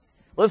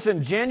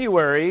Listen,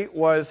 January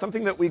was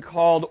something that we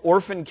called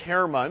Orphan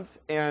Care Month,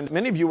 and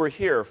many of you were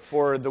here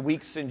for the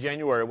weeks in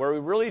January where we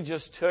really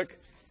just took,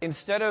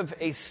 instead of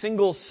a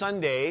single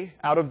Sunday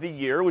out of the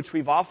year, which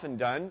we've often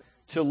done,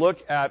 to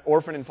look at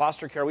orphan and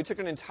foster care, we took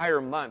an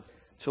entire month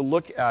to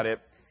look at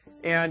it,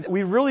 and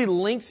we really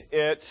linked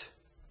it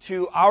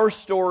to our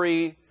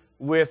story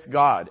with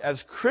God.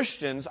 As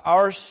Christians,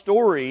 our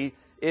story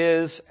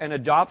is an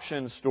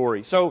adoption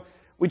story. So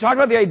we talked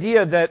about the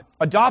idea that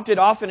adopted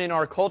often in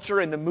our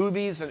culture, in the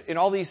movies, and in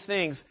all these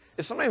things,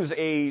 is sometimes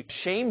a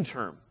shame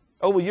term.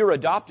 Oh, well, you're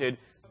adopted.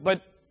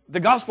 But the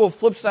gospel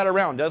flips that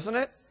around, doesn't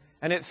it?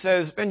 And it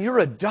says, man, you're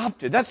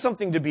adopted. That's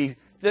something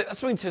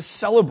to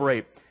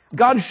celebrate.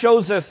 God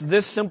shows us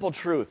this simple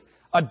truth.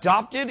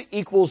 Adopted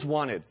equals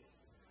wanted.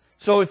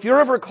 So if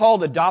you're ever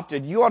called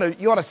adopted, you ought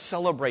to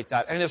celebrate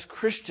that. And as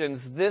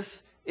Christians,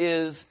 this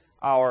is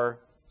our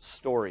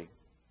story.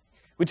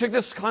 We took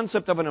this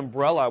concept of an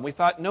umbrella, and we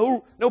thought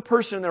no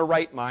person in their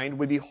right mind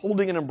would be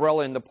holding an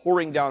umbrella in the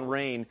pouring down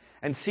rain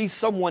and see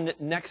someone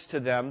next to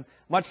them,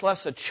 much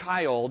less a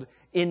child,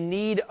 in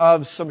need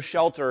of some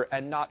shelter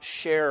and not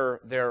share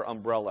their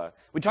umbrella.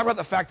 We talk about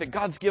the fact that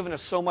God's given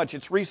us so much.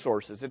 It's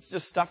resources. It's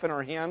just stuff in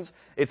our hands.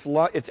 It's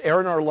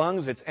air in our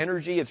lungs. It's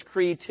energy. It's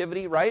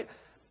creativity, right?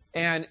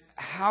 And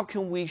how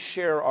can we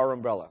share our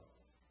umbrella?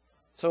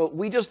 So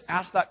we just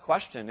asked that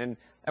question,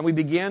 and we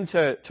began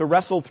to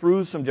wrestle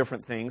through some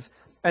different things.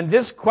 And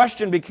this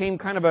question became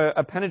kind of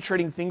a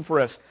penetrating thing for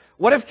us.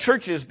 What if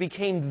churches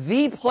became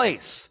the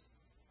place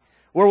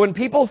where when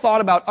people thought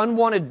about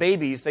unwanted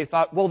babies, they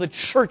thought, well, the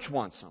church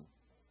wants them.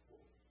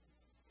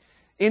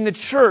 In the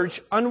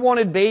church,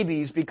 unwanted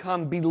babies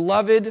become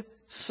beloved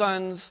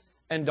sons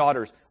and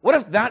daughters. What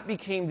if that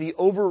became the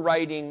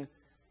overriding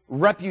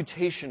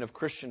reputation of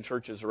Christian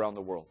churches around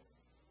the world?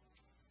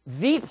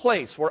 The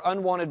place where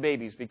unwanted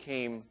babies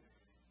became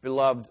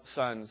beloved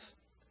sons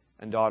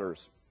and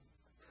daughters.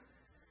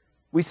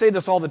 We say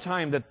this all the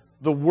time, that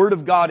the Word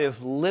of God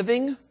is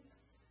living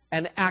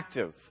and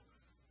active.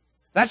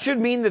 That should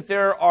mean that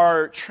there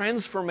are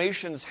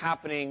transformations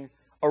happening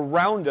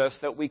around us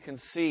that we can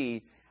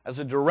see as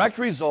a direct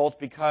result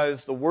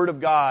because the Word of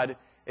God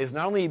is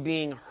not only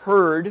being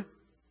heard,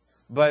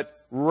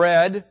 but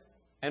read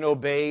and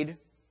obeyed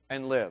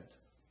and lived.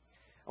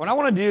 What I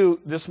want to do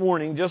this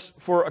morning, just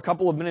for a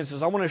couple of minutes,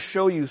 is I want to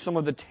show you some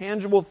of the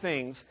tangible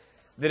things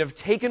that have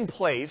taken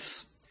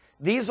place.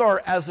 These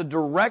are as a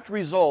direct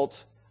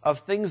result of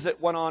things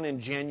that went on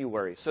in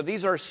January. So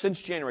these are since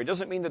January. It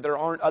doesn't mean that there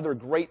aren't other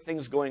great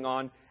things going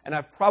on, and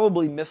I've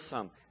probably missed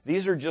some.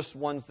 These are just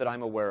ones that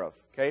I'm aware of,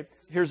 okay?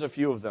 Here's a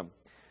few of them.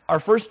 Our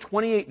first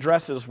 28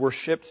 dresses were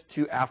shipped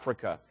to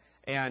Africa,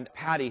 and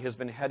Patty has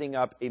been heading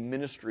up a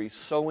ministry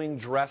sewing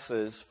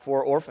dresses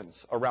for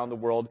orphans around the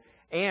world.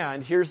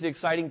 And here's the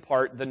exciting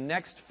part. The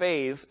next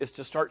phase is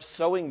to start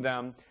sewing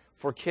them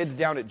for kids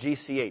down at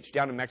GCH,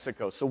 down in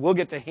Mexico. So we'll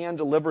get to hand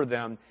deliver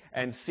them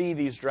and see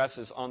these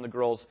dresses on the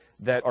girls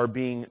that are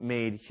being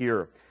made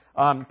here.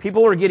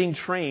 People are getting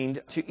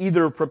trained to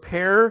either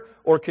prepare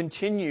or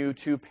continue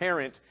to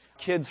parent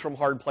kids from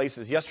hard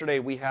places. Yesterday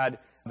we had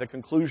the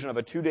conclusion of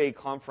a 2-day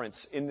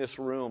conference in this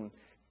room,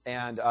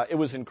 and it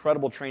was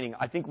incredible training.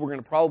 I think we're going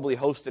to probably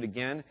host it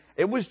again.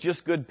 It was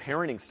just good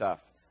parenting stuff,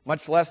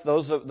 much less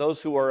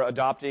those who are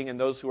adopting and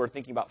those who are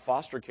thinking about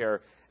foster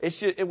care.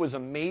 It was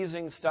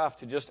amazing stuff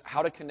to just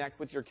how to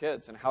connect with your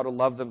kids and how to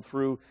love them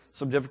through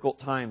some difficult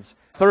times.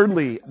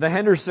 Thirdly, the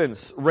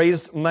Hendersons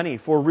raised money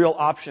for Real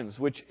Options,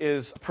 which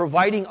is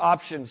providing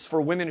options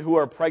for women who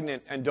are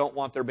pregnant and don't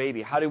want their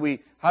baby. How do we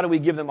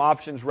give them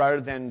options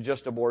rather than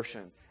just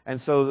abortion?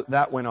 And so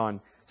that went on.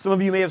 Some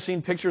of you may have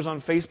seen pictures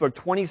on Facebook.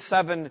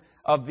 27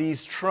 of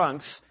these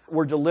trunks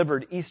were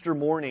delivered Easter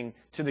morning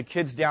to the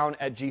kids down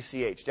at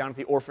GCH, down at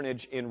the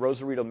orphanage in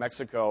Rosarito,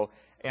 Mexico.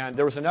 And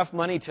there was enough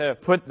money to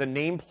put the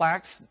name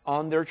plaques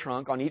on their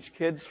trunk, on each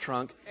kid's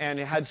trunk, and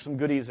it had some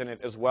goodies in it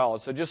as well.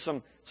 So just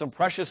some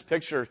precious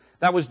pictures.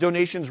 That was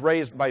donations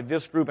raised by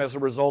this group as a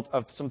result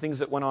of some things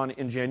that went on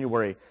in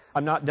January.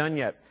 I'm not done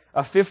yet.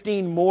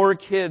 15 more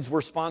kids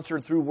were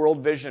sponsored through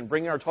World Vision,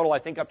 bringing our total, I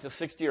think, up to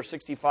 60 or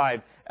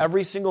 65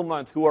 every single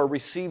month who are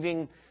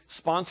receiving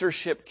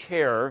sponsorship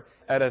care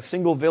at a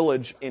single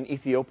village in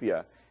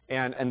Ethiopia.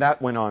 And that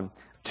went on.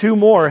 2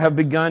 more have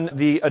begun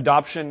the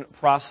adoption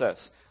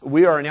process.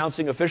 We are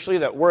announcing officially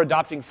that we're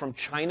adopting from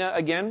China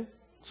again.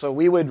 So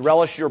we would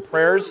relish your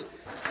prayers.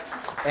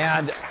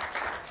 And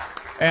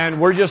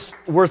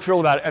we're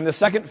thrilled about it. And the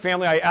second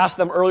family, I asked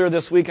them earlier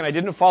this week, and I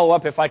didn't follow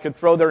up if I could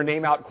throw their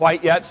name out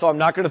quite yet, so I'm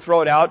not going to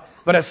throw it out.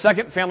 But a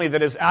second family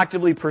that is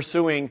actively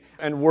pursuing,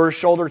 and we're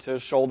shoulder to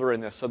shoulder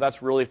in this. So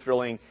that's really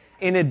thrilling.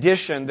 In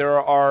addition,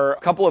 there are a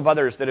couple of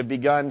others that have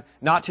begun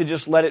not to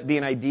just let it be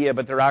an idea,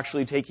 but they're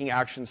actually taking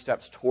action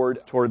steps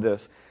toward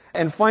this.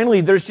 And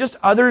finally, there's just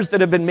others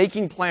that have been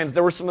making plans.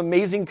 There were some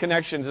amazing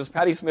connections. Is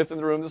Patty Smith in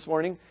the room this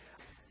morning?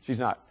 She's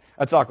not.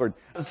 That's awkward.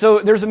 So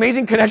there's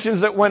amazing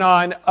connections that went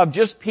on of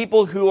just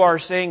people who are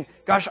saying,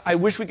 gosh, I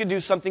wish we could do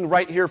something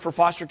right here for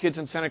foster kids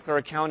in Santa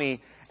Clara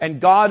County. And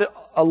God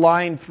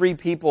aligned 3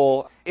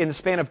 people in the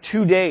span of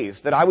 2 days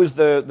that I was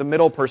the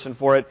middle person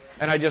for it.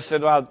 And I just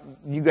said, well,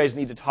 you guys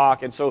need to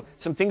talk. And so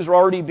some things are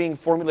already being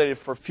formulated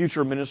for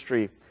future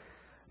ministry.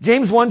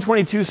 James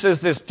 1:22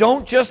 says this,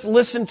 don't just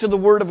listen to the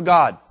Word of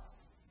God.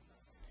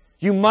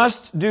 You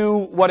must do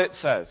what it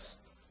says.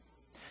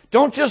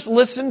 Don't just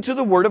listen to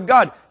the Word of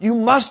God. You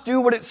must do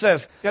what it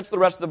says. That's the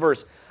rest of the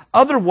verse.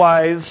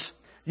 Otherwise,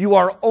 you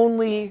are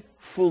only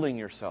fooling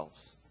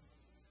yourselves.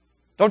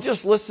 Don't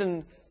just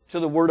listen to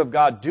the Word of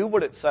God. Do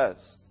what it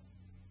says.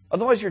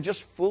 Otherwise, you're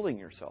just fooling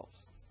yourselves.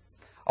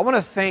 I want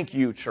to thank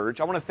you, church.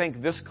 I want to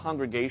thank this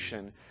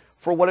congregation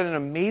for what an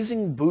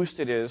amazing boost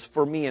it is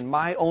for me in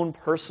my own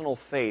personal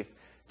faith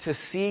to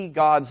see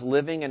God's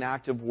living and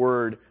active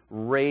Word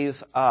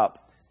raise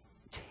up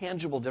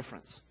tangible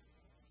difference.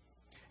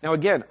 Now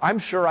again, I'm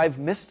sure I've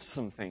missed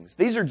some things.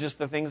 These are just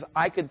the things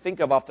I could think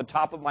of off the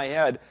top of my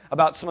head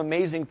about some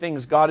amazing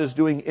things God is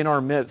doing in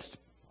our midst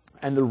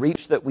and the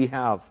reach that we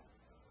have.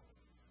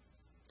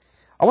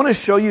 I want to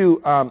show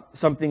you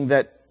something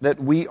that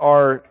we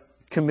are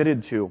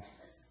committed to.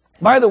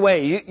 By the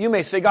way, you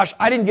may say, gosh,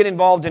 I didn't get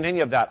involved in any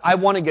of that. I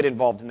want to get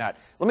involved in that.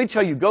 Let me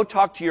tell you, go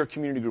talk to your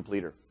community group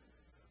leader.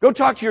 Go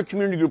talk to your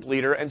community group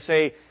leader and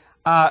say,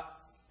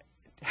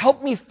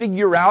 help me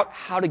figure out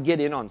how to get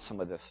in on some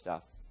of this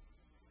stuff.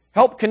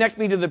 Help connect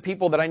me to the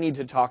people that I need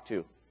to talk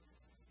to.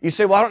 You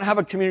say, well, I don't have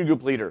a community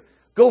group leader.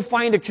 Go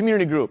find a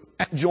community group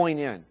and join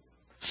in.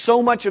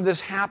 So much of this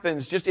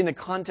happens just in the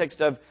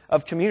context of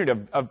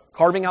community, of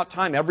carving out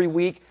time every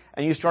week,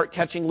 and you start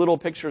catching little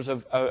pictures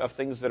of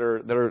things that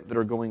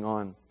are going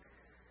on.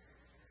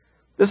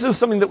 This is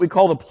something that we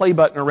call the play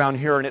button around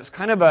here, and it's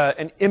kind of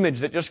an image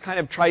that just kind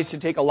of tries to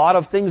take a lot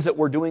of things that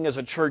we're doing as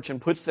a church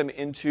and puts them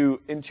into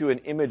an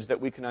image that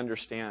we can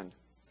understand.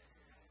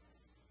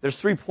 There's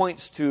 3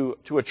 points to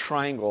a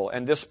triangle,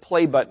 and this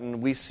play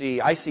button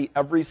I see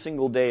every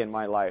single day in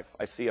my life.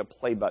 I see a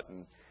play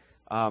button.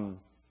 And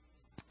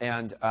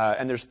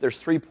there's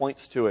 3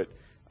 points to it.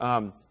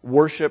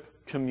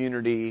 Worship,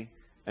 community,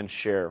 and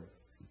share.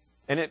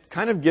 And it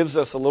kind of gives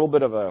us a little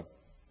bit of a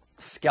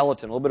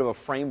skeleton, a little bit of a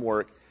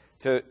framework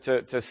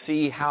to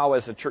see how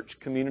as a church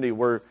community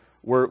we're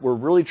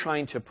really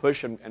trying to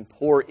push and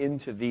pour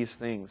into these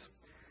things.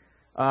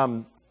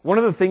 One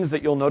of the things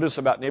that you'll notice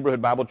about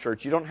Neighborhood Bible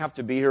Church, you don't have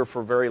to be here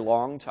for very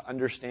long to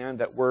understand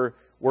that we're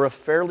a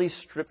fairly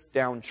stripped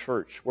down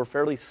church. We're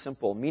fairly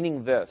simple,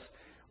 meaning this.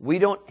 We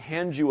don't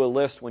hand you a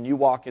list when you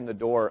walk in the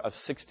door of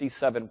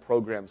 67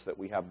 programs that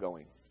we have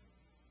going.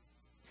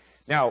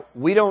 Now,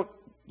 we don't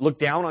look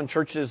down on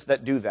churches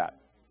that do that.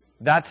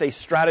 That's a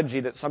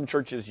strategy that some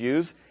churches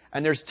use.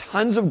 And there's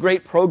tons of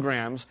great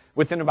programs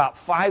within about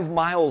 5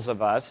 miles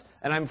of us.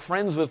 And I'm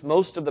friends with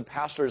most of the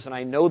pastors, and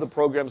I know the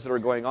programs that are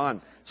going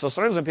on. So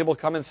sometimes when people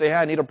come and say, hey,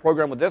 I need a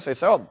program with this, I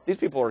say, oh, these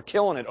people are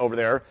killing it over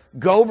there.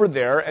 Go over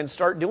there and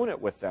start doing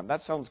it with them.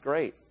 That sounds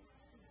great.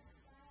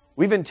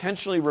 We've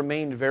intentionally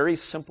remained very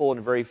simple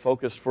and very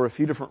focused for a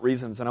few different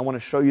reasons, and I want to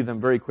show you them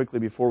very quickly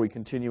before we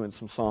continue in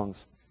some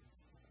songs.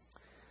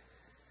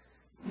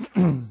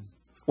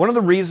 One of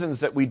the reasons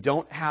that we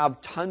don't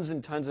have tons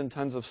and tons and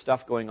tons of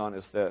stuff going on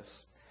is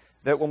this,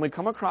 that when we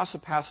come across a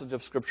passage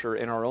of Scripture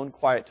in our own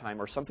quiet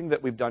time or something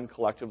that we've done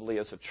collectively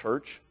as a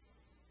church,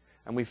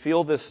 and we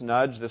feel this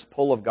nudge, this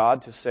pull of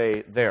God to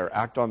say, there,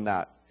 act on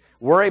that,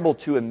 we're able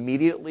to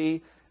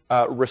immediately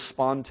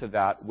respond to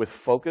that with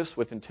focus,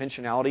 with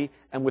intentionality,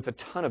 and with a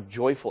ton of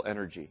joyful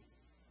energy.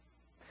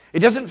 It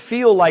doesn't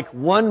feel like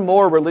one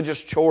more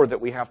religious chore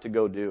that we have to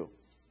go do.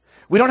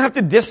 We don't have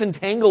to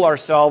disentangle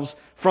ourselves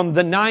from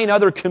the 9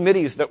 other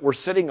committees that we're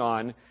sitting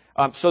on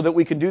so that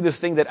we can do this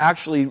thing that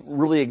actually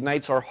really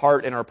ignites our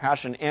heart and our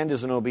passion and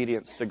is in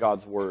obedience to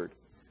God's Word.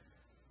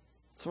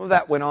 Some of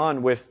that went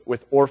on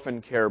with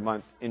Orphan Care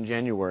Month in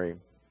January.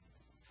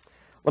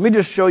 Let me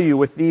just show you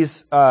with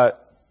these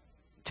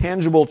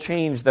tangible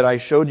change that I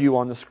showed you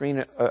on the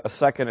screen a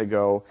second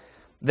ago,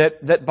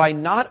 that by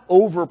not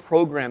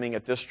over-programming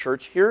at this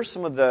church, here are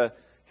some of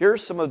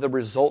the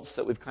results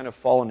that we've kind of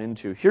fallen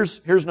into.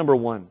 Here's number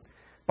 1.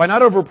 By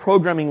not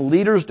over-programming,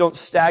 leaders don't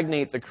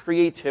stagnate the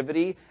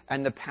creativity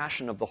and the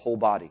passion of the whole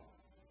body.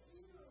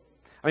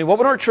 I mean, what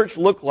would our church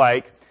look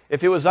like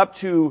if it was up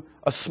to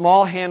a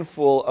small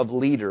handful of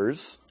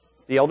leaders,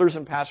 the elders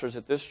and pastors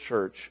at this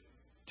church,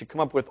 to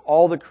come up with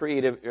all the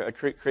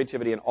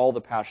creativity and all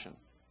the passion?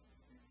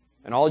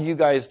 And all you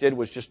guys did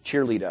was just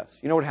cheerlead us.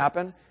 You know what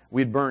happened?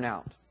 We'd burn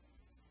out.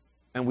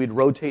 And we'd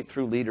rotate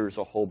through leaders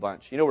a whole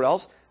bunch. You know what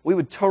else? We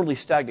would totally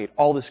stagnate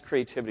all this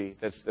creativity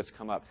that's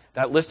come up.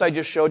 That list I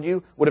just showed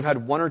you would have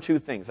had 1 or 2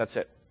 things. That's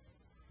it.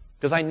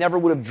 Because I never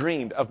would have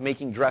dreamed of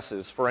making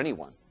dresses for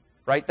anyone.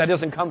 Right? That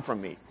doesn't come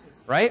from me.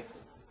 Right?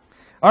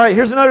 All right,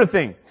 here's another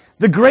thing.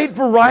 The great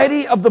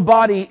variety of the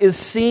body is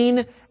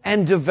seen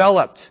and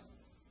developed.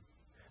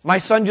 My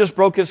son just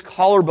broke his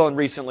collarbone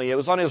recently. It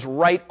was on his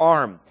right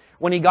arm.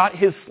 when he got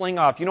his sling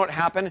off, you know what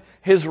happened?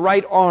 His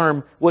right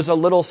arm was a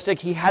little stick.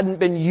 He hadn't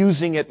been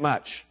using it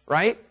much,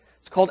 right?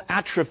 It's called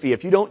atrophy.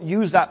 If you don't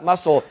use that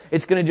muscle,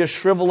 it's going to just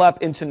shrivel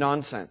up into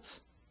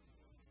nonsense.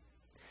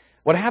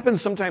 What happens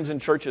sometimes in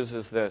churches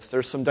is this.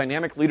 There's some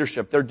dynamic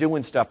leadership. They're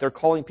doing stuff. They're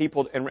calling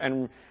people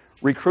and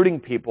recruiting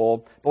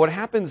people. But what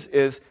happens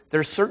is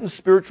there's certain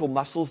spiritual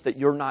muscles that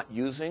you're not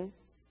using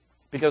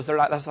because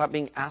that's not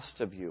being asked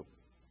of you.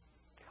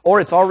 Or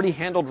it's already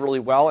handled really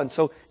well, and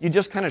so you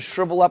just kind of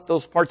shrivel up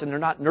those parts, and they're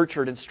not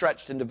nurtured and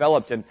stretched and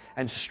developed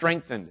and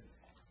strengthened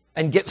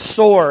and get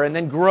sore and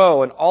then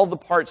grow, and all the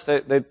parts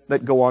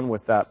that go on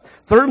with that.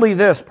 Thirdly,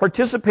 this,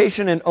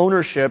 participation and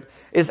ownership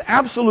is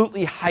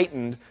absolutely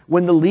heightened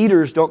when the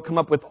leaders don't come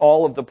up with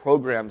all of the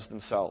programs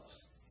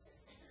themselves.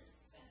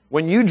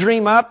 When you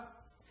dream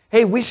up,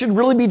 hey, we should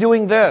really be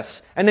doing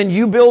this, and then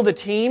you build a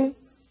team,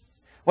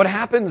 what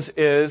happens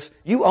is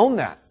you own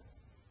that.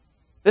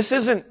 This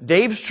isn't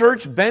Dave's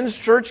church, Ben's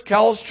church,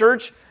 Cal's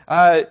church,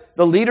 the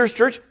leader's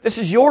church. This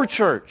is your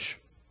church.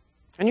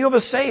 And you have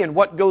a say in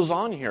what goes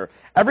on here.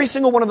 Every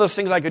single one of those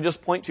things I could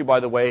just point to,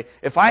 by the way,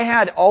 if I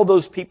had all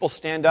those people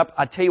stand up,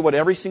 I'd tell you what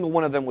every single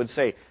one of them would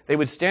say. They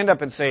would stand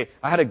up and say,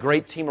 I had a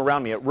great team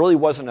around me. It really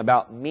wasn't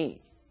about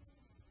me.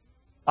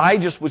 I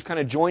just was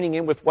kind of joining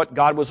in with what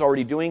God was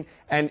already doing,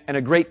 and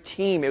a great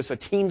team. It was a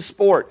team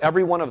sport,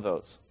 every one of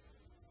those.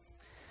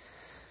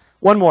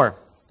 One more.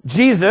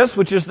 Jesus,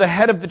 which is the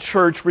head of the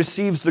church,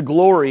 receives the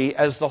glory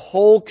as the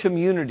whole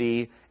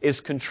community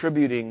is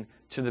contributing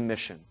to the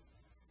mission.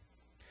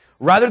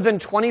 Rather than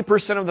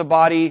 20% of the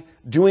body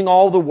doing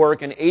all the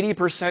work and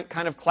 80%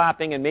 kind of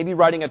clapping and maybe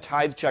writing a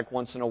tithe check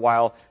once in a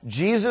while,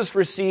 Jesus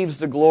receives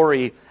the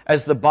glory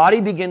as the body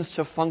begins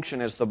to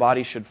function as the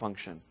body should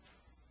function.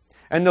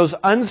 And those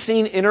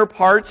unseen inner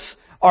parts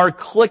are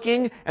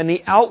clicking and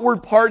the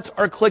outward parts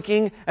are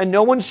clicking, and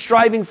no one's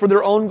striving for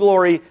their own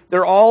glory.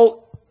 They're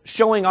all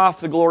showing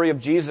off the glory of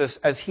Jesus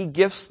as He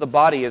gifts the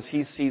body as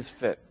He sees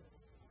fit.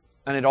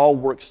 And it all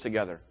works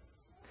together.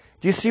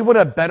 Do you see what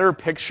a better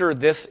picture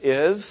this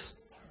is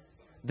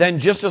than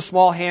just a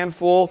small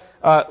handful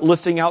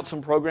listing out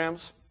some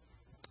programs?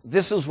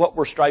 This is what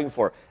we're striving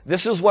for.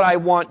 This is what I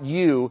want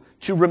you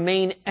to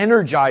remain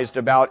energized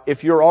about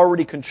if you're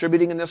already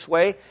contributing in this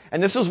way.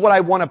 And this is what I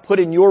want to put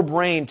in your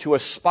brain to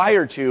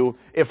aspire to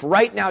if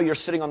right now you're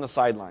sitting on the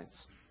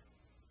sidelines.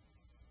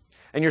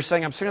 And you're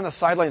saying, I'm sitting on the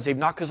sidelines, Dave,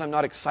 not because I'm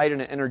not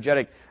excited and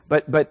energetic,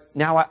 but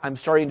now I'm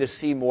starting to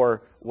see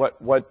more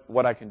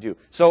what I can do.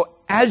 So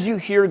as you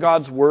hear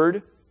God's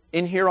Word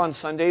in here on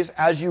Sundays,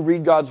 as you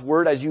read God's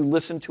Word, as you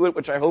listen to it,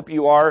 which I hope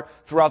you are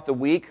throughout the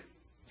week,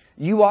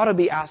 you ought to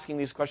be asking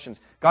these questions.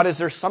 God, is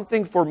there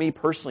something for me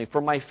personally,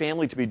 for my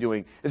family to be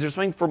doing? Is there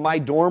something for my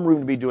dorm room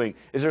to be doing?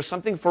 Is there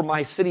something for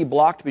my city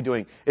block to be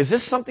doing? Is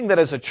this something that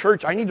as a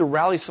church I need to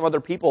rally some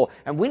other people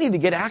and we need to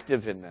get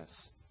active in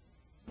this?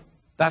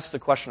 That's the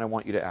question I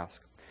want you to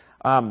ask.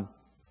 Let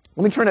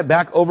me turn it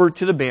back over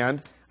to the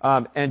band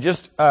and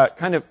just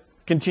kind of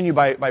continue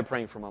by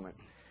praying for a moment.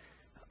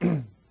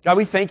 God,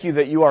 we thank you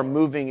that you are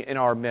moving in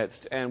our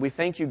midst. And we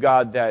thank you,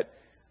 God, that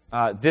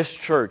this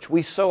church,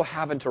 we so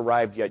haven't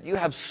arrived yet. You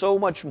have so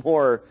much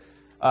more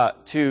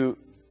to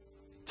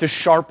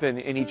sharpen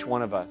in each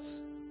one of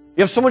us.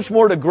 You have so much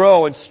more to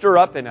grow and stir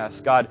up in us,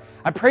 God.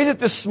 I pray that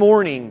this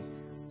morning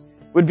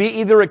would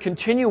be either a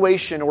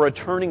continuation or a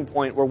turning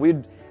point where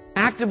we'd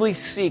actively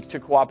seek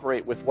to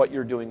cooperate with what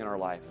you're doing in our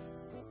life.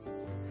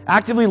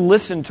 Actively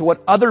listen to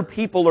what other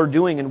people are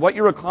doing and what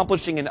you're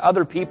accomplishing in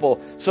other people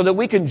so that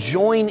we can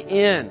join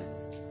in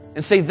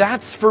and say,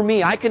 that's for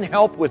me. I can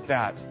help with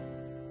that.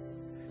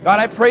 God,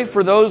 I pray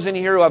for those in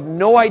here who have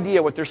no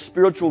idea what their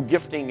spiritual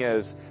gifting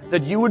is,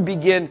 that you would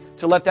begin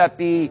to let that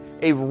be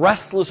a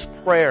restless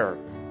prayer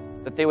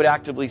that they would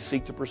actively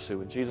seek to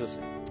pursue. In Jesus'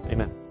 name,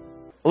 amen.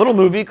 A little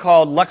movie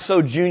called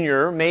Luxo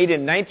Jr., made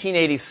in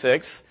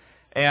 1986.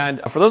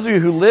 And for those of you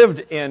who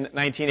lived in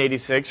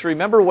 1986,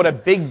 remember what a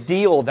big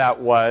deal that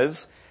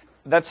was.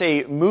 That's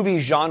a movie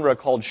genre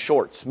called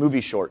shorts,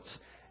 movie shorts.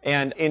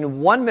 And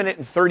in 1 minute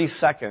and 30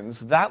 seconds,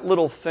 that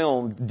little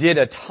film did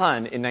a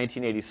ton in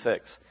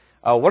 1986.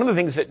 One of the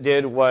things it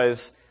did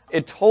was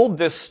it told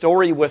this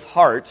story with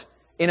heart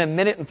in 1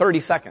 minute and 30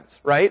 seconds,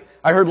 right?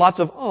 I heard lots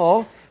of,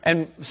 oh,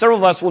 and several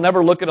of us will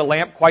never look at a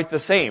lamp quite the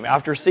same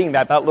after seeing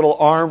that little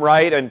arm,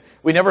 right? And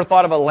we never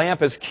thought of a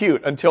lamp as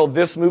cute until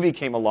this movie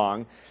came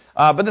along.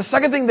 But the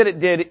second thing that it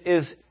did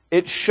is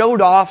it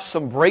showed off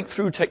some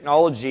breakthrough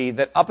technology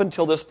that up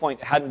until this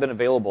point hadn't been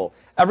available.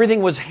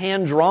 Everything was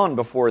hand-drawn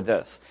before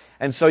this.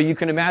 And so you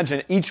can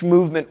imagine each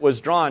movement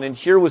was drawn, and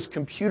here was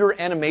computer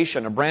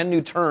animation, a brand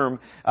new term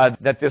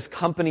that this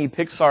company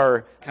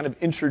Pixar kind of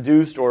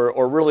introduced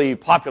or really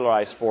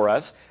popularized for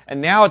us.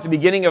 And now at the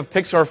beginning of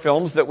Pixar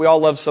films that we all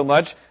love so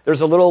much,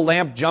 there's a little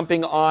lamp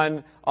jumping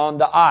on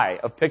the eye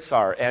of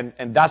Pixar,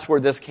 and that's where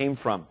this came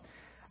from.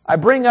 I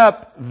bring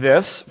up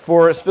this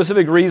for a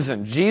specific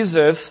reason.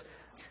 Jesus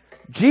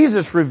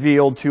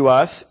revealed to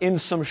us in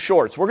some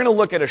shorts. We're going to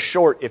look at a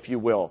short, if you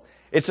will.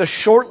 It's a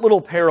short little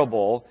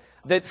parable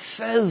that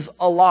says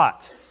a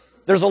lot.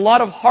 There's a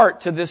lot of heart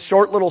to this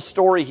short little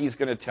story he's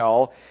going to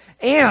tell.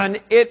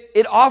 And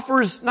it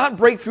offers not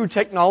breakthrough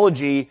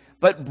technology,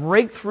 but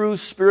breakthrough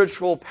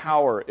spiritual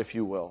power, if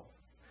you will.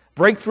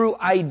 Breakthrough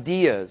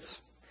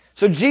ideas.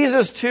 So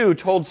Jesus, too,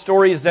 told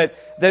stories that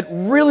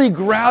really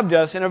grabbed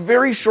us in a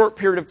very short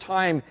period of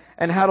time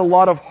and had a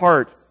lot of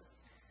heart.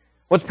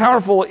 What's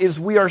powerful is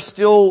we are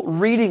still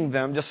reading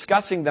them,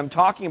 discussing them,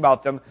 talking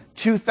about them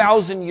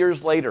 2,000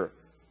 years later.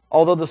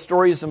 Although the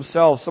stories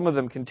themselves, some of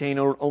them contain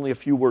only a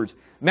few words.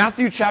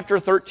 Matthew chapter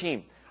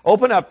 13.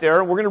 Open up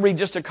there. We're going to read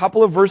just a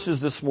couple of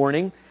verses this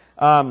morning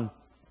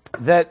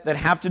that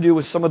have to do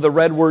with some of the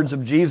red words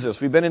of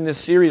Jesus. We've been in this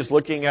series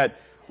looking at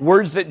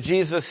words that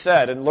Jesus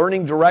said and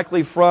learning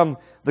directly from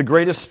the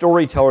greatest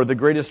storyteller, the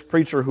greatest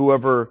preacher who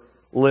ever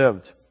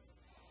lived.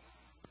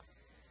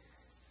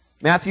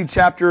 Matthew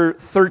chapter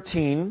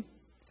 13,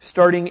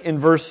 starting in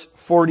verse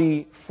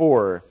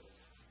 44.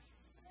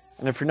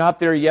 And if you're not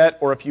there yet,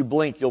 or if you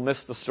blink, you'll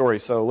miss the story,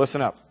 so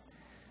listen up.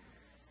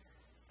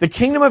 The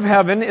kingdom of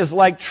heaven is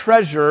like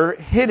treasure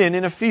hidden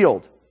in a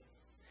field,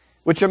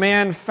 which a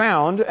man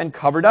found and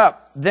covered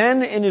up.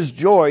 Then in his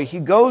joy, he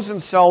goes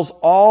and sells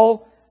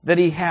all that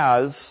he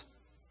has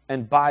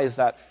and buys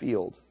that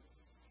field.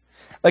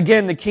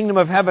 Again, the kingdom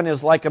of heaven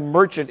is like a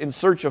merchant in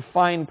search of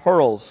fine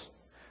pearls,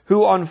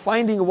 who on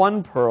finding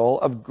one pearl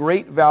of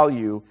great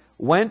value,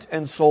 went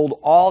and sold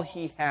all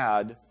he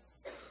had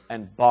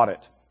and bought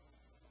it.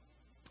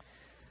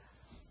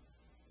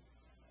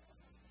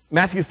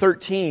 Matthew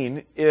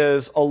 13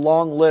 is a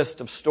long list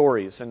of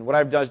stories, and what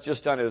I've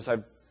just done is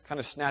I've kind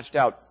of snatched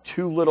out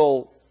two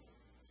little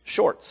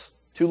shorts,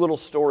 two little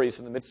stories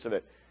in the midst of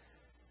it.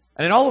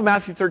 And in all of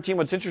Matthew 13,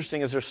 what's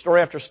interesting is there's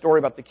story after story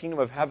about the kingdom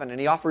of heaven, and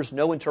he offers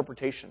no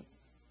interpretation.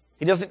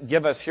 He doesn't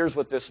give us, here's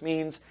what this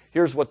means,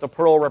 here's what the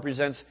pearl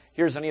represents,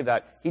 here's any of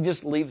that. He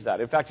just leaves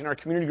that. In fact, in our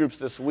community groups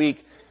this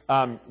week,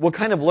 we'll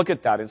kind of look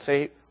at that and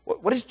say,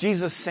 what is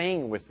Jesus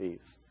saying with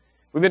these?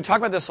 We've been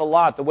talking about this a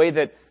lot, the way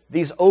that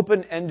these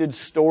open-ended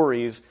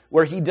stories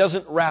where he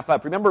doesn't wrap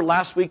up. Remember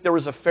last week there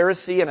was a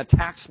Pharisee and a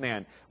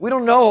taxman. We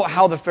don't know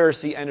how the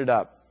Pharisee ended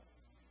up.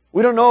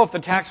 We don't know if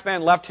the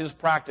taxman left his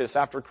practice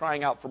after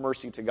crying out for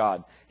mercy to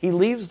God. He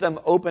leaves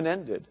them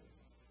open-ended.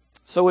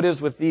 So it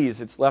is with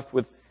these. It's left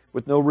with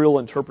no real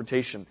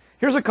interpretation.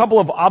 Here's a couple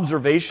of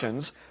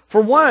observations. For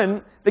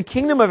one, the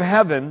kingdom of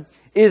heaven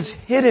is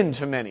hidden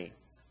to many,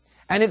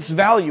 and its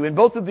value. In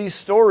both of these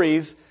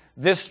stories,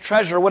 this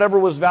treasure, whatever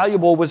was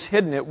valuable, was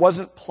hidden. It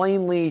wasn't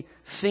plainly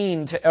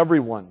seen to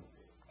everyone.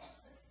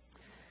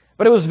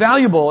 But it was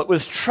valuable. It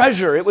was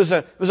treasure. It was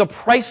a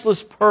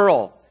priceless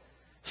pearl.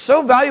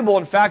 So valuable,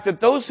 in fact, that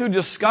those who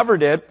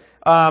discovered it,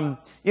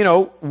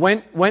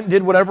 went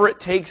did whatever it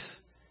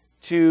takes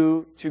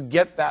to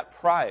get that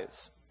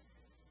prize.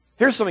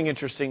 Here's something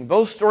interesting.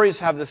 Both stories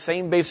have the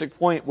same basic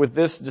point with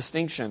this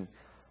distinction.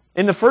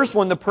 In the first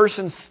one, the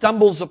person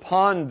stumbles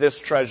upon this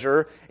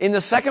treasure. In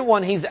the second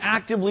one, he's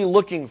actively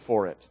looking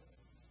for it.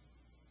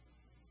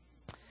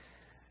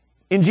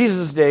 In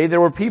Jesus' day,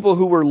 there were people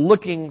who were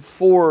looking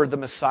for the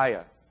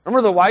Messiah.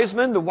 Remember the wise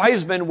men? The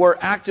wise men were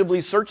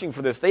actively searching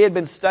for this. They had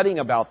been studying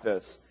about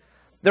this.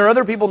 There are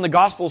other people in the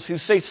Gospels who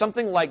say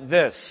something like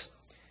this: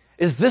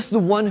 is this the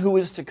one who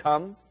is to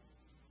come?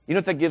 You know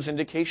what that gives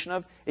indication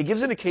of? It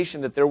gives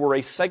indication that there were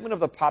a segment of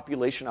the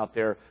population out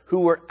there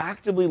who were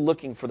actively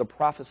looking for the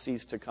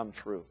prophecies to come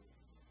true.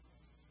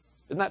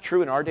 Isn't that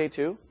true in our day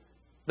too?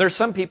 There are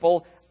some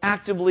people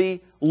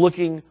actively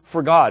looking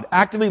for God,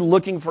 actively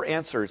looking for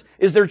answers.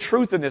 Is there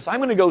truth in this? I'm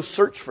going to go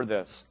search for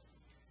this.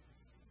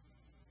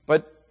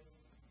 But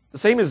the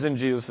same as in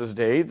Jesus'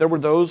 day, there were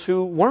those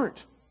who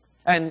weren't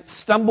and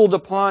stumbled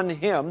upon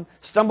him,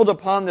 stumbled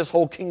upon this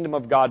whole kingdom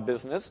of God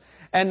business.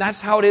 And that's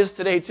how it is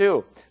today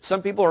too.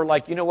 Some people are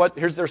like, you know what?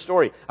 Here's their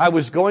story. I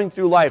was going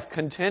through life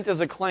content as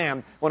a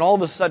clam when all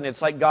of a sudden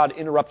it's like God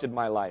interrupted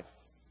my life.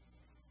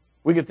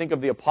 We could think of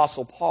the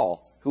Apostle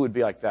Paul, who would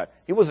be like that.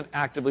 He wasn't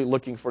actively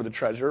looking for the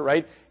treasure,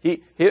 right?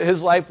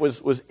 His life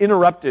was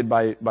interrupted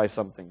by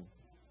something.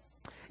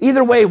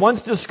 Either way,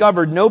 once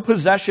discovered, no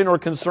possession or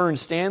concern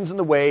stands in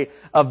the way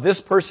of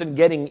this person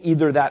getting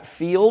either that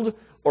field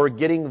or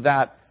getting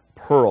that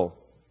pearl.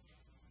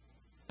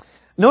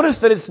 Notice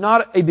that it's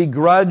not a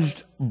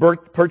begrudged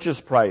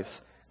purchase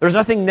price. There's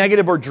nothing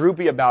negative or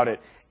droopy about it.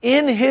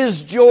 In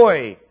his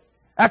joy,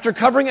 after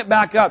covering it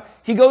back up,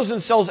 he goes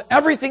and sells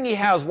everything he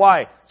has.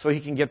 Why? So he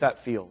can get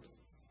that field.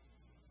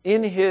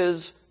 In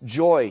his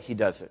joy, he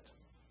does it.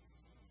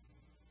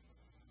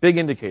 Big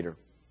indicator.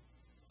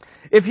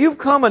 If you've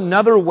come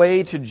another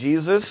way to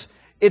Jesus,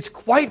 it's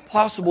quite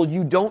possible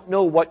you don't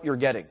know what you're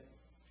getting.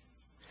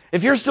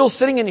 If you're still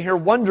sitting in here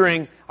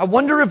wondering, I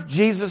wonder if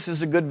Jesus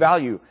is a good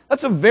value,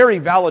 that's a very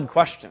valid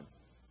question.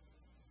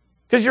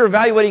 Because you're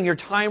evaluating your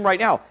time right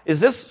now.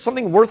 Is this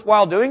something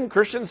worthwhile doing?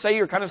 Christians say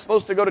you're kind of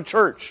supposed to go to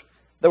church,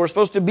 that we're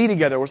supposed to be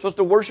together, we're supposed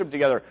to worship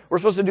together, we're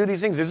supposed to do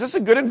these things. Is this a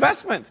good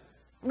investment?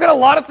 I've got a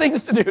lot of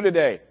things to do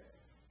today.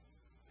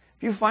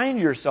 If you find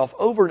yourself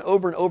over and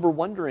over and over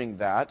wondering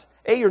that,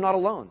 A, you're not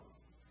alone.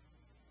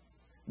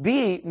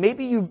 B,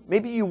 maybe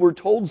you were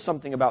told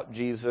something about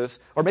Jesus,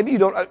 or maybe you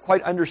don't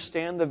quite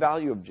understand the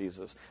value of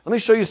Jesus. Let me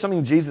show you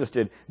something Jesus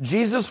did.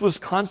 Jesus was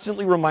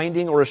constantly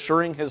reminding or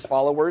assuring his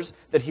followers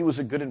that he was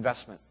a good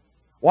investment.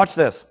 Watch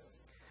this.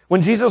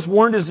 When Jesus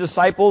warned his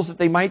disciples that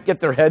they might get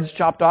their heads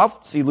chopped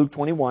off, see Luke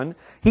 21,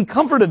 he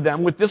comforted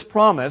them with this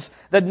promise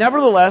that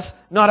nevertheless,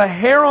 not a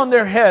hair on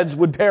their heads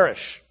would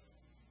perish.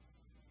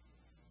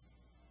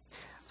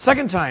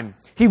 Second time,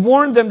 he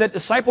warned them that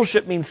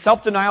discipleship means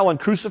self-denial and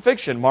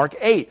crucifixion, Mark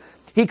 8.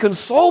 He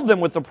consoled them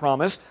with the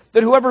promise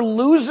that whoever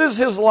loses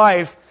his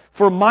life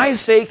for my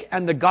sake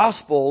and the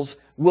gospel's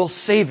will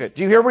save it.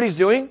 Do you hear what he's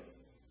doing?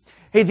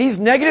 Hey, these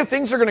negative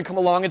things are going to come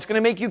along. It's going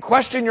to make you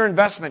question your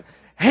investment.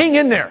 Hang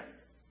in there.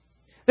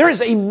 There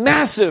is a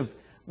massive,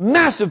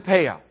 massive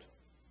payout.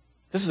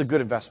 This is a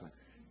good investment.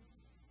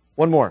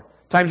 One more.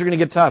 Times are going to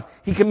get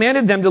tough. He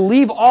commanded them to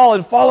leave all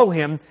and follow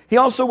him. He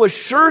also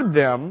assured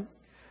them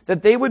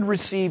that they would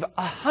receive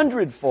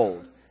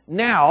 100-fold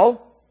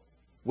now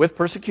with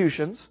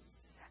persecutions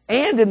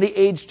and in the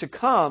age to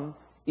come,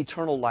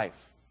 eternal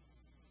life.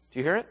 Do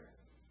you hear it?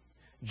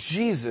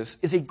 Jesus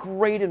is a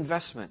great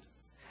investment.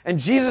 And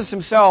Jesus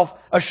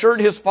himself assured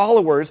his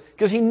followers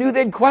because he knew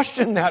they'd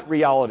question that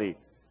reality.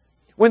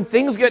 When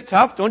things get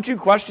tough, don't you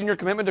question your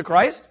commitment to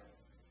Christ?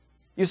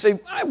 You say,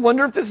 I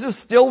wonder if this is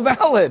still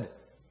valid.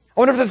 I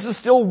wonder if this is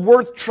still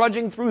worth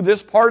trudging through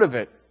this part of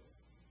it.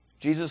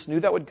 Jesus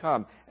knew that would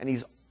come, and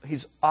he's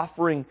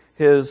offering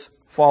his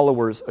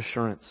followers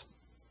assurance.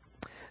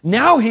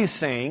 Now he's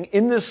saying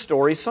in this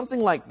story something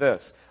like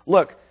this.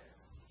 Look,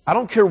 I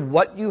don't care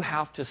what you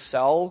have to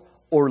sell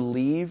or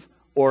leave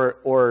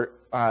or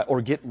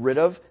get rid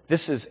of.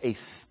 This is a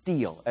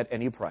steal at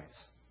any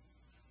price.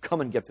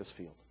 Come and get this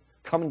field.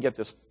 Come and get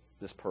this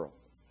pearl.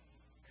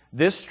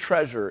 This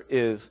treasure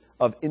is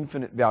of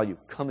infinite value.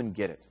 Come and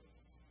get it.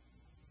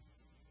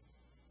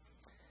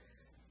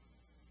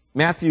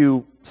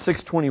 Matthew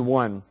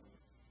 6:21,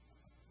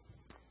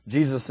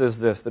 Jesus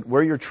says this, that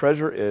where your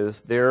treasure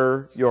is,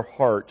 there your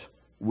heart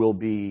will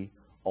be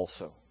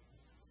also.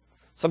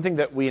 Something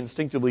that we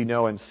instinctively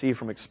know and see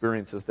from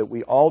experience is that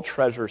we all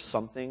treasure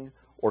something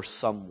or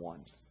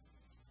someone.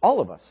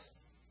 All of us.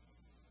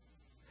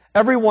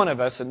 Every one of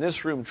us in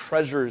this room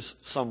treasures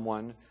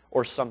someone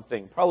or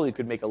something. Probably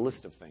could make a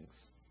list of things.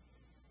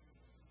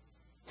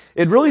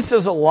 It really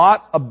says a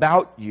lot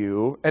about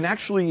you and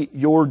actually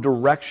your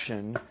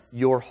direction,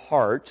 your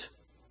heart,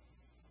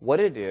 what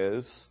it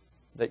is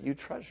that you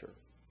treasure,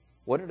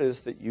 what it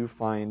is that you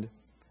find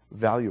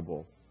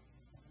valuable.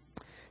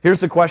 Here's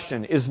the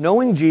question. Is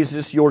knowing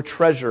Jesus your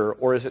treasure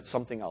or is it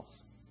something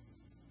else?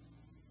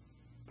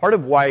 Part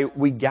of why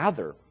we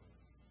gather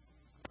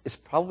is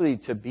probably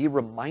to be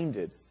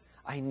reminded.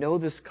 I know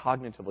this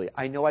cognitively.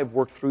 I know I've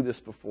worked through this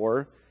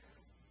before,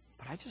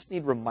 but I just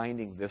need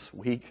reminding this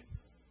week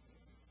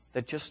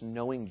that just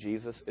knowing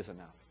Jesus is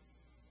enough.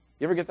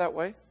 You ever get that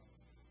way?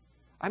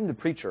 I'm the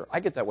preacher.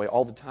 I get that way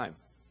all the time.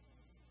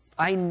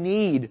 I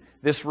need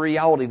this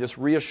reality, this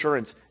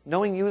reassurance.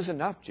 Knowing you is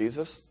enough,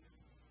 Jesus.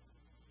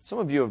 Some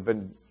of you have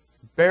been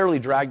barely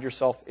dragged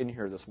yourself in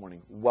here this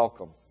morning.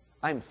 Welcome.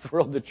 I'm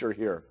thrilled that you're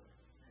here.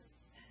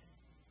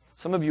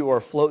 Some of you are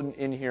floating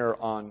in here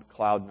on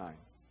cloud 9.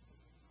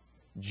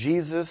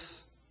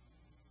 Jesus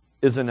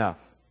is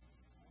enough.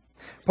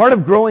 Part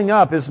of growing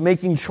up is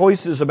making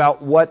choices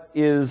about what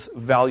is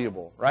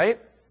valuable, right?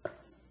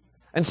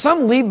 And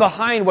some leave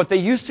behind what they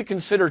used to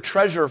consider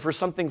treasure for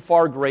something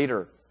far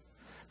greater.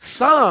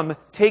 Some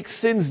take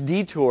sin's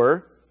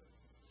detour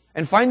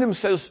and find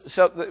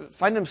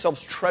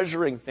themselves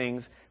treasuring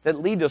things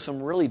that lead to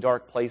some really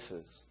dark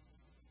places.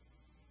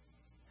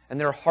 And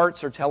their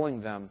hearts are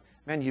telling them,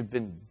 man, you've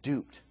been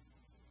duped.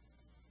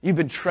 You've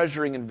been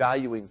treasuring and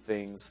valuing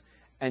things,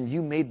 and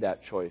you made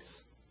that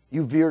choice.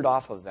 You veered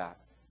off of that.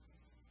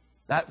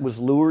 That was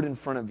lured in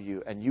front of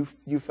you, and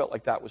you felt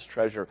like that was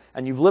treasure.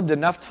 And you've lived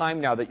enough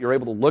time now that you're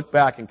able to look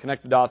back and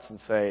connect the dots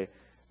and say,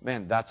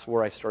 man, that's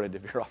where I started to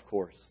veer off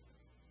course.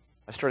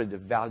 I started to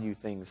value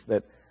things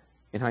that,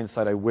 in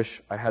hindsight, I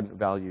wish I hadn't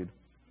valued.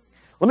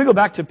 Let me go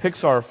back to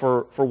Pixar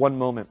for one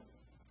moment.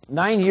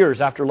 9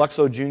 years after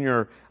Luxo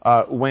Jr.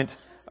 went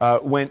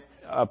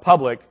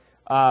public,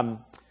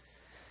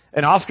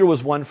 an Oscar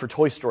was won for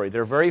Toy Story,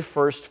 their very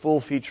first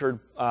full-featured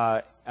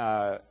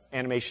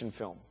animation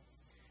film.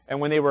 And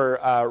when they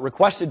were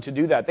requested to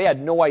do that, they had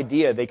no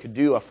idea they could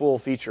do a full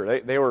feature.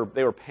 They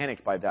were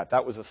panicked by that.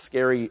 That was a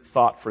scary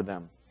thought for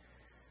them.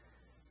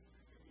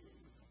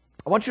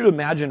 I want you to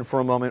imagine for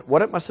a moment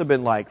what it must have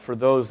been like for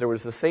those. There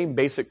was the same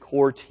basic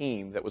core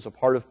team that was a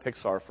part of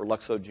Pixar for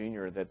Luxo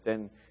Jr. that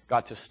then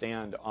got to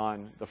stand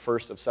on the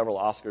first of several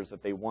Oscars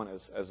that they won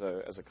as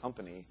a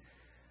company.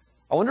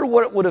 I wonder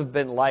what it would have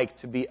been like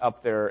to be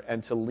up there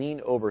and to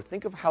lean over.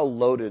 Think of how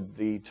loaded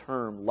the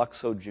term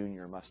Luxo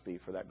Jr. must be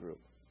for that group.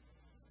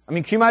 I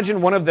mean, can you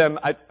imagine one of them,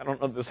 I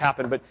don't know if this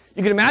happened, but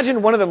you can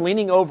imagine one of them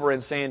leaning over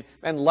and saying,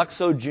 man,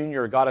 Luxo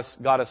Jr. got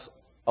us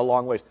a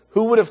long ways.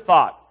 Who would have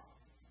thought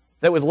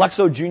that with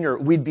Luxo Jr.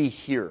 we'd be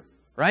here,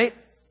 right?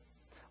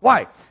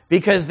 Why?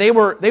 Because they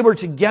were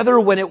together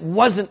when it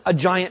wasn't a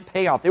giant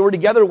payoff. They were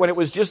together when it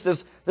was just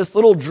this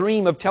little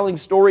dream of telling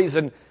stories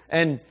and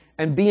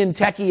being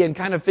techie and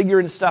kind of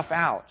figuring stuff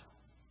out.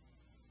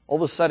 All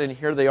of a sudden,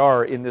 here they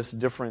are in this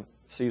different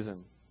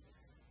season.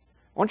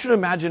 I want you to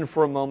imagine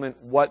for a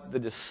moment what the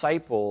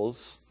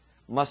disciples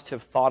must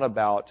have thought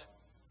about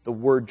the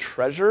word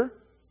treasure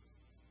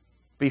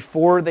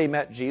before they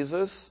met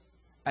Jesus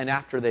and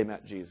after they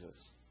met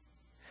Jesus.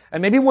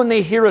 And maybe when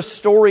they hear a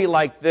story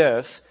like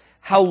this,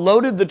 how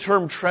loaded the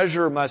term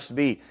treasure must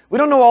be. We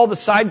don't know all the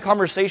side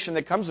conversation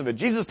that comes of it.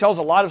 Jesus tells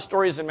a lot of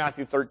stories in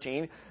Matthew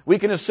 13. We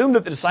can assume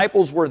that the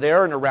disciples were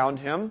there and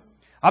around him.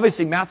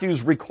 Obviously,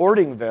 Matthew's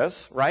recording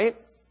this, right?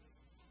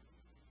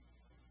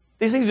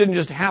 These things didn't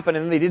just happen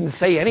and they didn't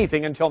say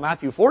anything until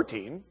Matthew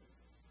 14.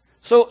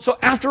 So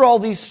after all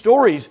these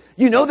stories,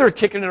 you know they're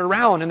kicking it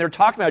around and they're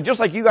talking about it just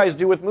like you guys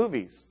do with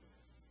movies.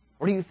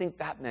 What do you think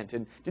that meant?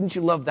 And didn't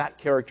you love that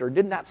character?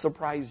 Didn't that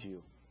surprise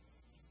you?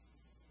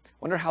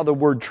 Wonder how the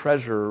word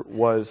treasure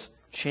was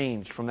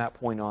changed from that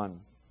point on.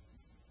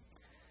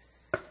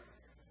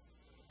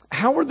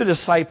 How were the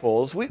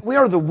disciples? We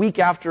are the week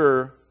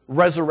after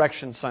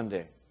Resurrection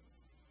Sunday.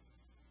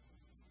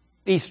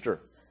 Easter.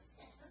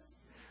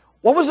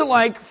 What was it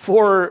like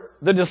for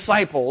the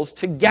disciples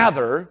to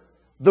gather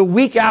the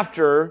week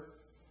after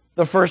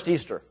the first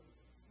Easter?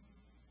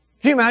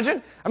 Can you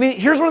imagine? I mean,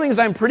 here's one of the things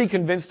I'm pretty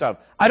convinced of.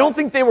 I don't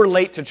think they were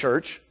late to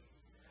church.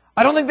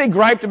 I don't think they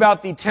griped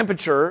about the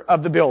temperature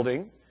of the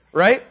building,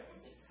 right?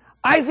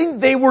 I think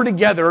they were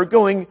together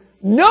going,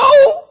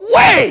 no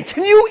way!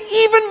 Can you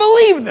even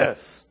believe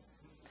this?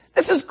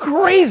 This is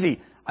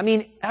crazy. I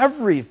mean,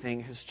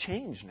 everything has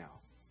changed now.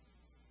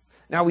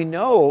 Now we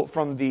know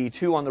from the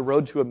two on the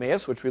road to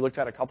Emmaus, which we looked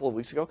at a couple of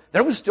weeks ago,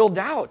 there was still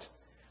doubt.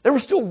 They were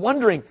still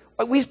wondering.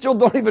 We still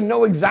don't even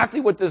know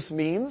exactly what this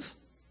means.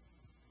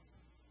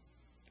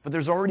 But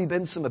there's already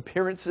been some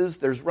appearances.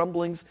 There's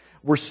rumblings.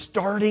 We're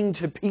starting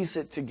to piece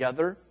it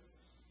together.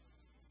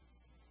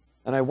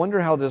 And I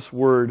wonder how this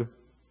word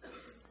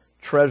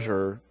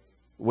treasure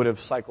would have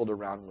cycled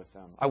around with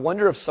them. I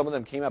wonder if some of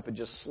them came up and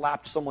just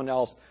slapped someone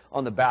else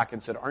on the back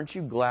and said, aren't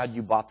you glad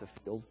you bought the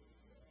field?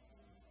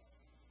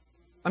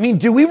 I mean,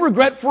 do we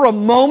regret for a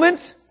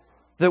moment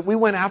that we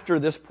went after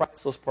this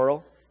priceless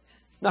pearl?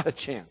 Not a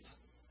chance.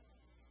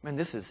 Man,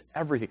 this is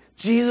everything.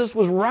 Jesus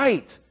was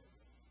right.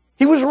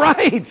 He was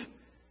right.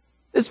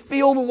 This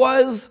field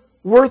was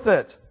worth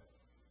it.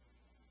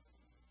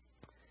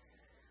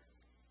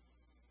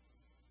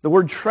 The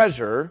word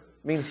treasure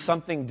means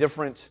something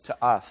different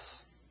to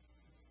us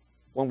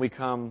when we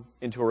come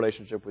into a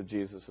relationship with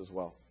Jesus as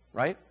well,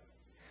 right?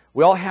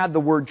 We all had the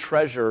word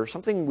treasure,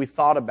 something we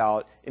thought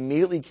about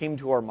immediately came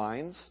to our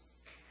minds.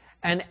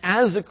 And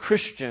as a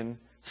Christian,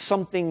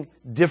 something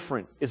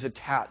different is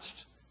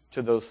attached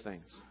to those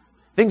things.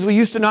 Things we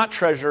used to not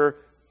treasure,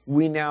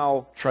 we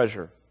now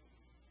treasure.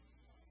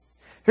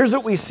 Here's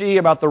what we see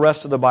about the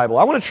rest of the Bible.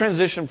 I want to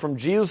transition from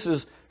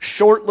Jesus'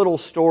 short little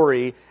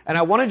story, and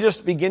I want to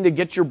just begin to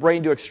get your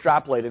brain to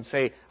extrapolate and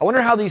say, I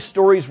wonder how these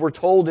stories were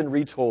told and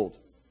retold.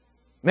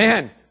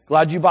 Man,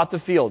 glad you bought the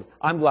field.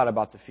 I'm glad I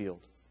bought the field,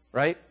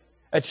 right?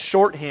 It's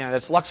shorthand.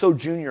 It's Luxo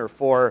Jr.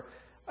 for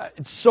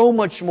it's so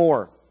much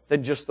more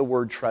than just the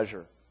word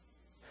treasure.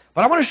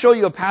 But I want to show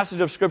you a passage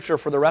of Scripture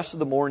for the rest of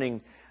the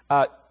morning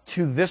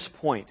to this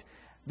point.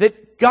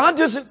 That God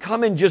doesn't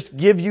come and just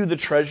give you the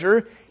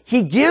treasure.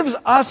 He gives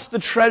us the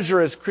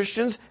treasure as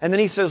Christians, and then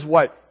He says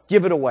what?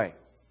 Give it away.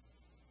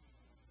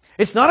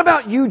 It's not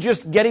about you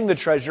just getting the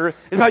treasure.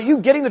 It's about you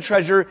getting the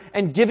treasure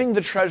and giving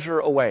the treasure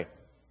away.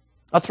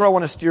 That's where I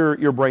want to steer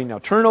your brain now.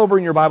 Turn over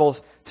in your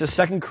Bibles to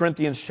 2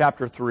 Corinthians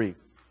chapter 3.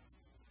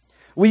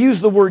 We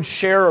use the word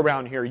share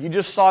around here. You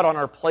just saw it on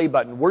our play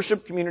button.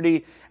 Worship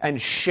community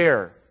and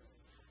share.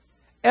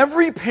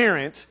 Every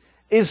parent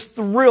is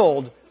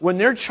thrilled when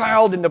their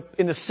child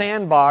in the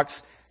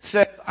sandbox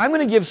says, I'm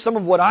going to give some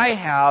of what I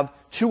have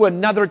to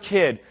another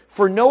kid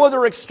for no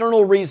other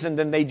external reason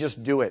than they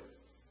just do it.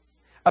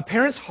 A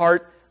parent's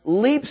heart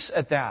leaps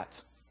at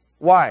that.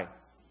 Why?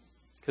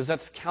 Because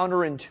that's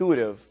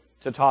counterintuitive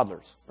to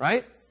toddlers,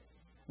 right?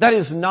 That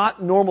is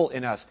not normal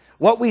in us.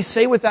 What we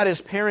say with that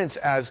as parents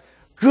as,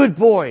 good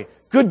boy,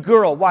 good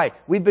girl. Why?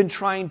 We've been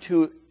trying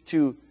to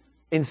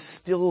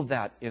instill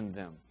that in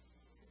them.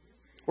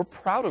 We're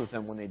proud of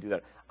them when they do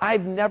that.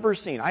 I've never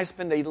seen, I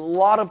spend a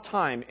lot of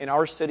time in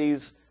our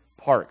city's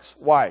parks.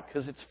 Why?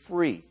 Because it's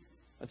free.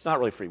 It's not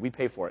really free. We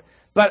pay for it.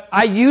 But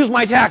I use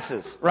my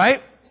taxes,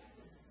 right?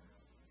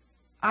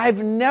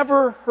 I've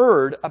never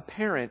heard a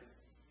parent,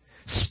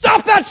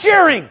 stop that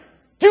sharing!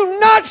 Do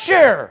not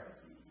share!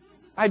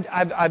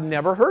 I've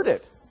never heard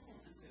it.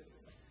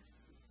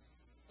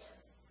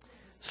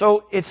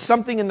 So it's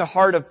something in the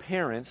heart of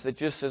parents that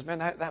just says, man,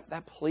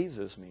 that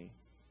pleases me.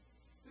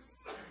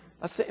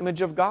 That's the image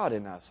of God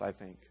in us, I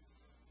think.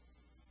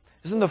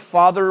 Isn't the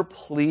Father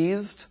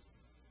pleased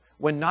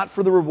when not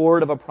for the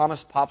reward of a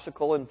promised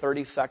popsicle in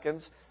 30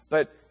 seconds,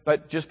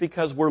 but just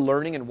because we're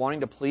learning and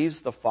wanting to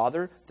please the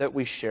Father that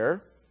we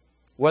share?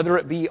 Whether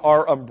it be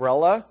our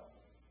umbrella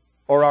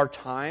or our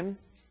time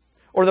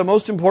or the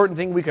most important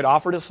thing we could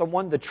offer to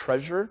someone, the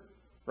treasure,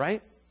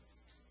 right?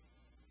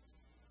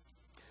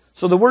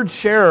 So the word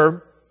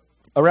share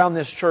around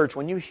this church,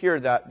 when you hear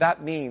that,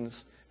 that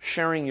means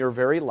sharing your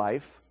very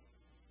life,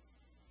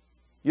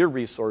 your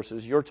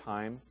resources, your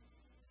time,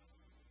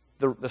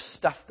 the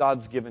stuff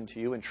God's given to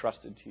you,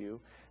 entrusted to you.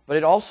 But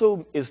it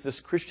also is this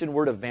Christian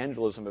word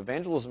evangelism.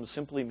 Evangelism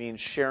simply means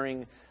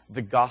sharing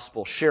the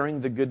gospel, sharing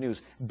the good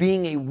news,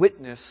 being a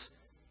witness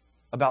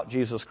about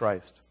Jesus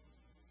Christ.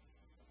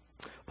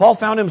 Paul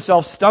found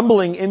himself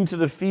stumbling into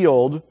the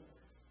field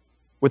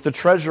with the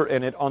treasure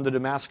in it on the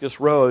Damascus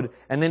road,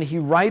 and then he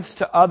writes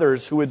to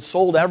others who had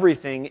sold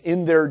everything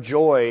in their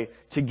joy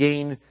to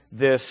gain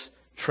this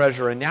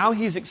treasure. And now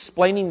he's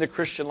explaining the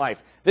Christian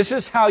life. This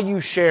is how you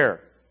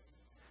share.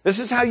 This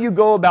is how you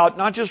go about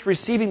not just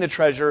receiving the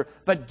treasure,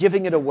 but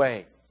giving it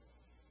away.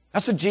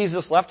 That's what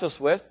Jesus left us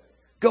with.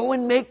 Go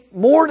and make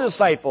more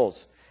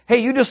disciples. Hey,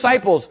 you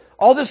disciples,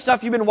 all this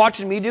stuff you've been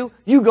watching me do,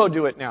 you go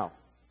do it now.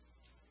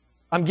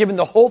 I'm giving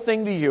the whole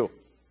thing to you.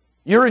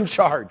 You're in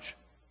charge.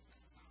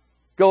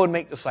 Go and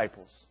make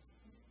disciples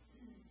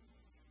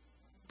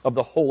of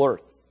the whole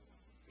earth.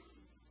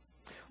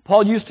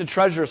 Paul used to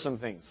treasure some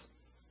things.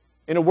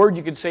 In a word,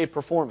 you could say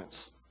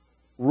performance.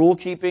 Rule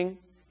keeping,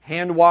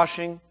 hand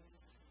washing,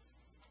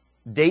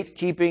 date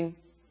keeping,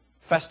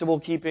 festival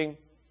keeping,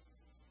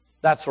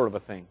 that sort of a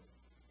thing.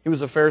 He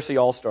was a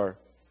Pharisee all-star.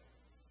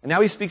 And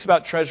now he speaks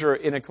about treasure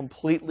in a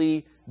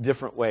completely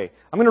different way.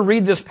 I'm going to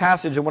read this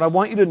passage, and what I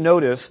want you to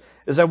notice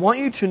is I want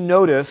you to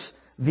notice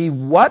the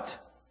what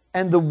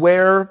and the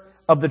where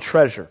of the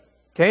treasure.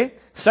 Okay?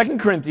 2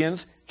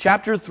 Corinthians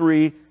chapter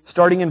 3,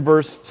 starting in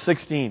verse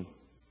 16.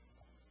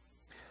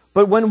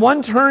 But when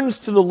one turns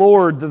to the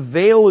Lord, the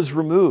veil is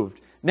removed.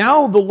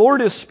 Now the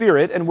Lord is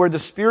Spirit, and where the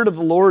Spirit of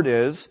the Lord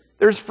is,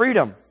 there's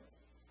freedom.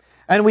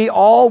 And we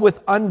all,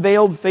 with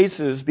unveiled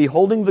faces,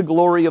 beholding the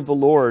glory of the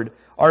Lord,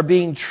 are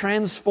being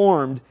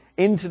transformed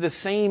into the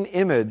same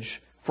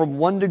image from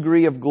one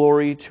degree of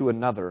glory to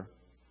another.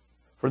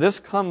 For this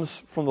comes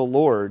from the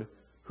Lord,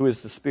 who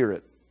is the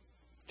Spirit.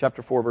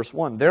 Chapter 4, verse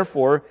 1.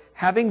 Therefore,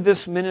 having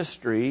this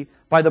ministry,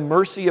 by the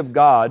mercy of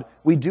God,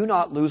 we do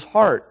not lose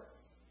heart.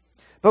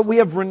 But we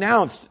have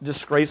renounced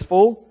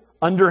disgraceful,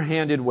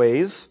 underhanded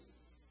ways.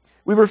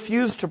 We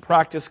refuse to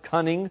practice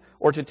cunning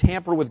or to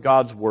tamper with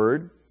God's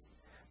word.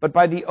 But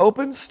by the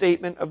open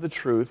statement of the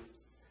truth,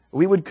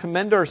 we would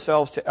commend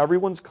ourselves to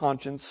everyone's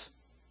conscience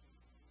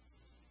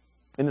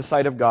in the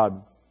sight of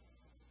God.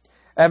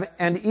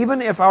 And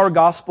even if our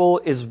gospel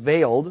is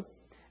veiled,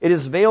 it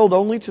is veiled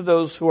only to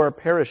those who are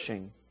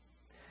perishing.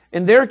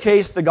 In their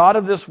case, the God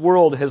of this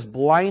world has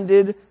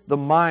blinded the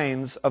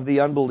minds of the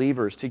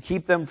unbelievers to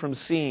keep them from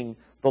seeing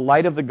the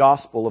light of the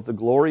gospel of the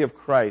glory of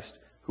Christ,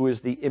 who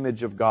is the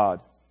image of God.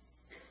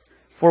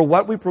 For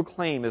what we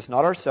proclaim is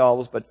not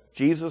ourselves, but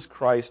Jesus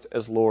Christ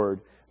as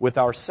Lord, with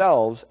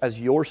ourselves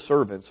as your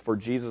servants for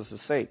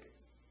Jesus' sake.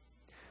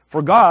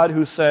 For God,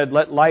 who said,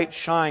 "Let light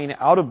shine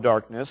out of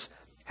darkness,"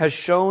 has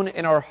shone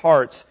in our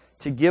hearts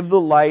to give the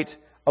light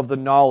of the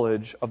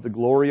knowledge of the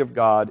glory of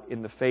God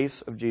in the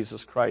face of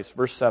Jesus Christ.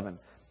 Verse 7.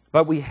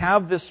 But we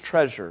have this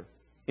treasure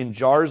in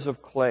jars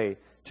of clay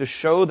to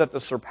show that the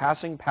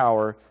surpassing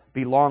power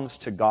belongs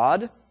to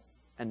God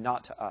and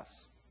not to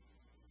us.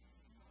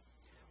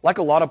 Like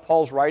a lot of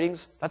Paul's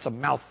writings, that's a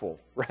mouthful,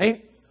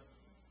 right?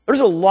 There's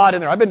a lot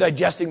in there. I've been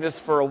digesting this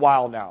for a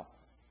while now.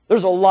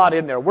 There's a lot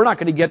in there. We're not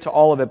going to get to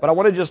all of it, but I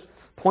want to just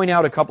point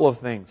out a couple of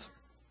things.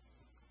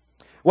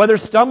 Whether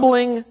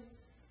stumbling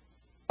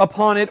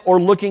upon it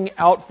or looking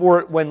out for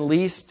it when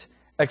least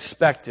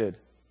expected.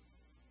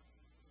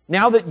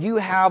 Now that you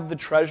have the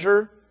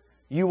treasure,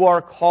 you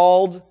are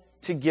called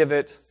to give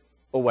it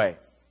away.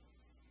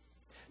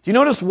 Do you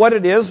notice what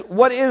it is?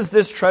 What is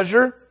this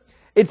treasure?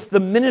 It's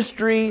the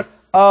ministry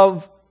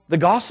of the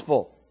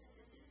gospel.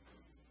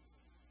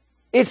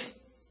 It's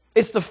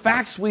the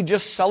facts we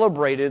just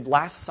celebrated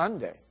last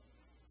Sunday.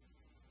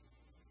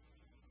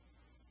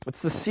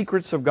 It's the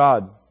secrets of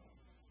God.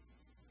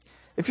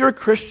 If you're a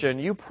Christian,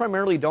 you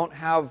primarily don't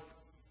have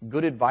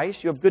good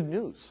advice, you have good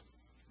news.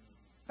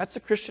 That's the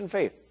Christian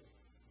faith.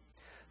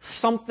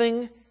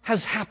 Something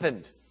has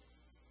happened.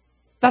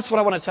 That's what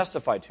I want to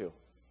testify to.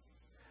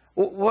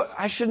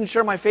 I shouldn't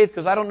share my faith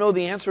because I don't know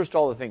the answers to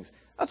all the things.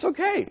 That's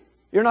okay.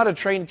 You're not a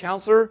trained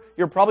counselor.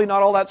 You're probably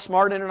not all that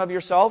smart in and of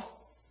yourself.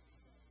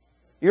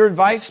 Your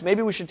advice,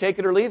 maybe we should take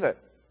it or leave it.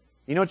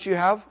 You know what you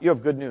have? You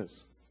have good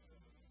news.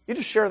 You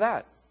just share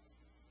that.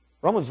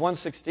 Romans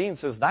 1:16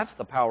 says that's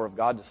the power of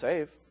God to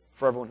save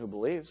for everyone who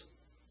believes.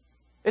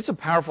 It's a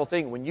powerful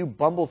thing when you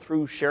bumble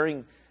through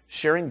sharing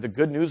the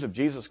good news of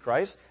Jesus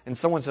Christ and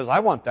someone says, I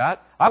want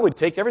that. I would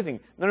take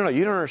everything. No,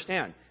 you don't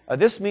understand.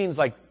 This means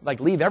like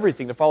leave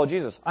everything to follow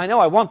Jesus. I know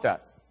I want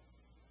that.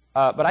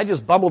 But I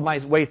just bumbled my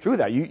way through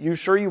that. You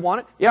sure you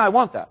want it? Yeah, I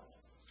want that.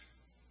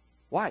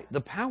 Why?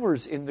 The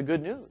power's in the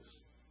good news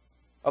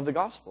of the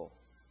gospel.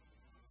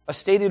 A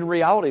stated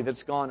reality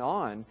that's gone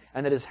on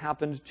and that has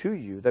happened to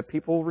you that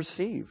people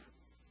receive.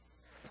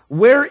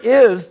 Where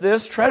is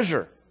this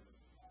treasure?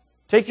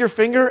 Take your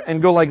finger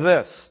and go like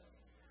this.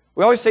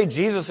 We always say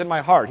Jesus in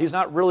my heart. He's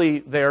not really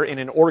there in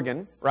an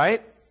organ,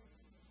 right?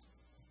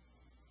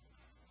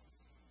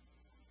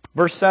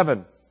 Verse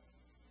 7.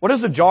 What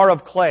is a jar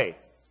of clay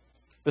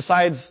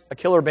besides a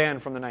killer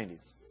band from the 90s?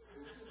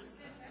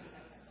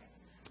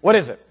 What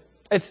is it?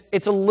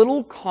 It's a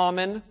little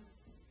common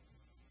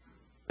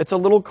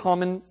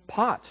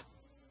pot.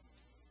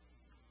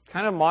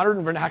 Kind of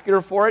modern vernacular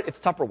for it, it's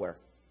Tupperware.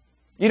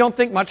 You don't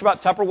think much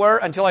about Tupperware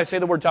until I say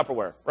the word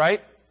Tupperware,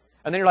 right?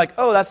 And then you're like,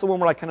 oh, that's the one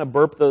where I kind of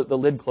burp the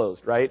lid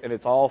closed, right? And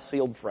it's all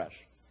sealed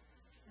fresh.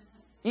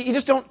 You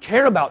just don't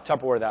care about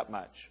Tupperware that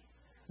much.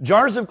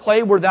 Jars of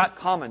clay were that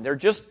common. They're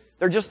just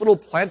little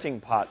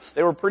planting pots.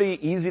 They were pretty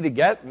easy to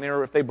get, and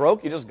if they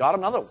broke, you just got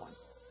another one.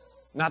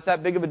 Not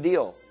that big of a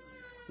deal.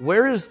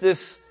 Where is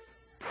this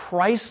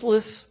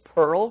priceless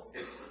pearl?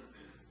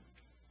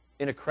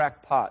 In a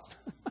cracked pot.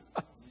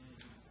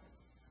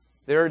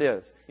 There it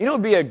is. You know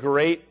what would be a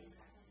great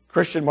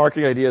Christian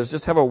marketing idea is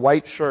just have a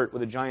white shirt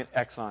with a giant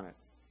X on it.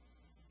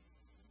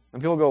 And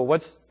people go,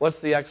 what's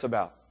the X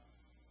about?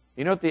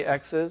 You know what the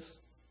X is?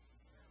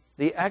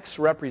 The X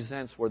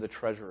represents where the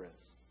treasure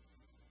is.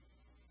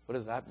 What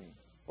does that mean?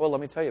 Well,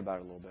 let me tell you about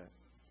it a little bit.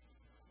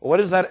 Well, what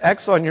is that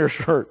X on your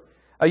shirt?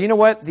 You know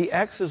what? The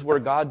X is where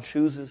God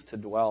chooses to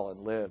dwell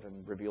and live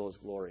and reveal His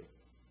glory.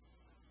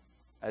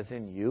 As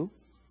in you.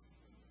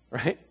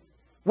 Right?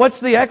 What's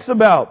the X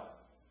about?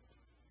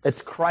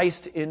 It's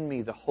Christ in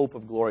me, the hope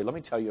of glory. Let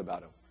me tell you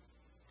about Him.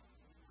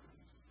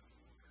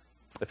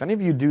 If any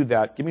of you do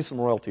that, give me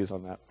some royalties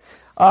on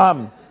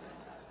that.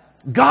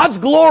 God's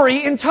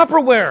glory in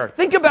Tupperware.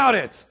 Think about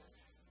it.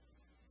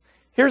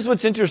 Here's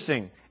what's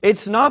interesting.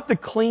 It's not the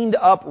cleaned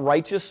up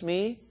righteous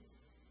me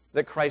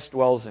that Christ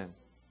dwells in.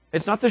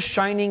 It's not the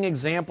shining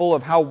example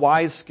of how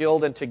wise,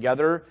 skilled, and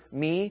together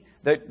me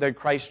that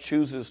Christ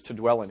chooses to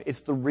dwell in. It's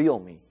the real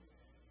me.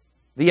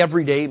 The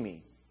everyday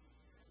me.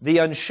 The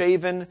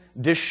unshaven,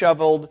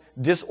 disheveled,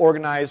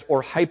 disorganized,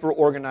 or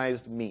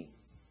hyper-organized me.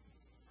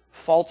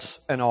 Faults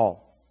and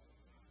all.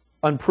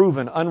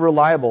 Unproven,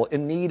 unreliable,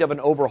 in need of an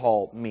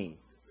overhaul me.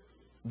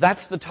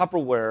 That's the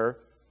Tupperware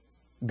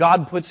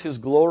God puts His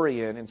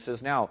glory in and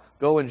says, now,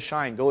 go and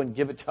shine, go and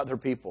give it to other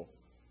people.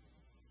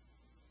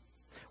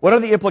 What are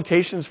the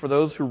implications for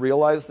those who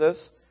realize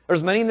this?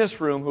 There's many in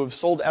this room who have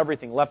sold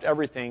everything, left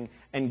everything,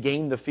 and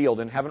gained the field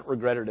and haven't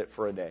regretted it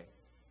for a day.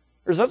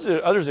 There's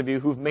others of you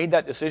who've made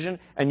that decision,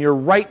 and you're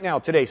right now,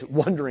 today,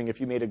 wondering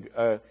if you made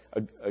a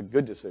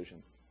good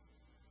decision.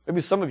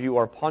 Maybe some of you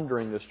are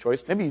pondering this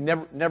choice. Maybe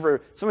you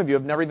some of you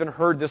have never even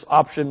heard this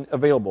option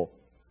available.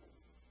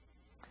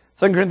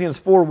 2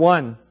 Corinthians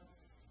 4:1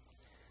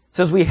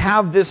 says, we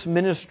have this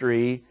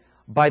ministry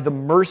by the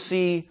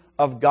mercy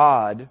of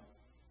God.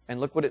 And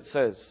look what it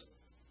says.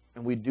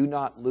 And we do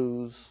not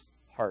lose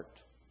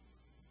heart.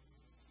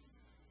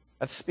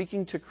 That's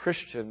speaking to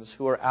Christians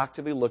who are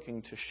actively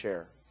looking to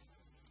share.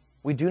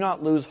 We do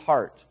not lose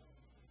heart.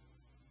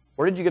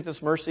 Where did you get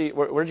this mercy?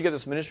 Where did you get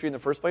this ministry in the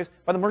first place?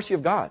 By the mercy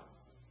of God.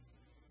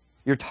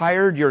 You're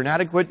tired, you're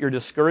inadequate, you're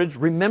discouraged.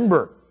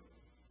 Remember.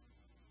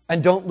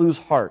 And don't lose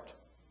heart.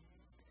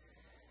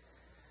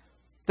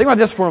 Think about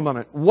this for a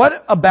moment.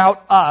 What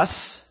about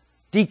us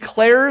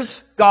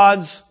declares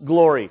God's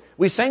glory?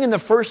 We sang in the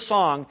first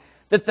song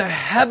that the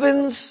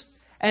heavens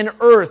and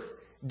earth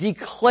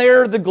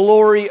declare the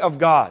glory of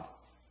God.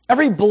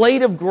 Every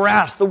blade of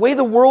grass, the way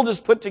the world is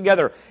put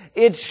together,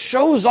 it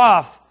shows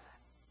off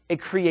a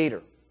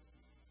creator.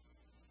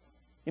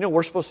 You know,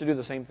 we're supposed to do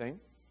the same thing.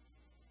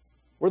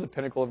 We're the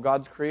pinnacle of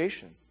God's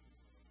creation.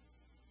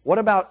 What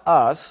about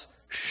us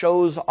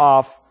shows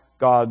off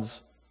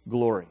God's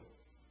glory?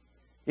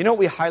 You know what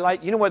we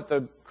highlight? You know what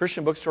the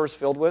Christian bookstore is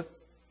filled with?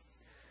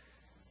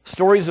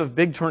 Stories of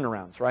big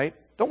turnarounds, right?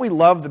 Don't we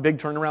love the big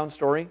turnaround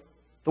story?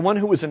 The one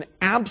who was an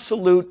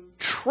absolute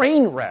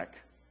train wreck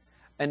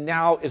and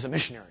now is a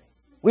missionary.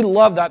 We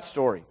love that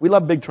story. We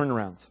love big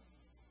turnarounds.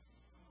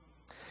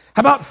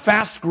 How about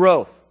fast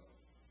growth?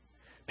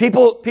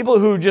 People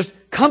who just,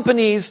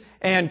 companies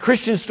and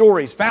Christian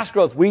stories, fast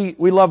growth. We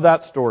love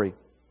that story.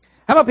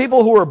 How about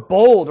people who are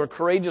bold or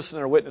courageous in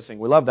their witnessing?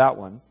 We love that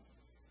one.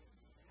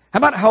 How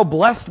about how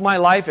blessed my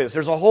life is?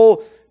 There's a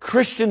whole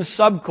Christian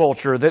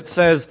subculture that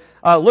says,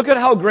 look at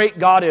how great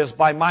God is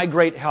by my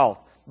great health,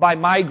 by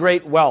my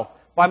great wealth,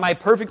 by my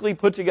perfectly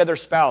put together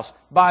spouse,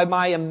 by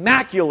my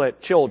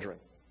immaculate children.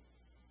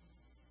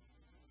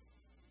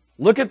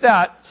 Look at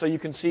that so you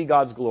can see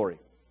God's glory.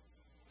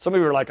 Some of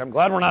you are like, I'm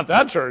glad we're not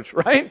that church,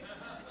 right?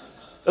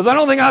 Because I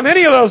don't think I'm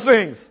any of those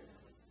things.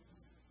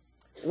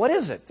 What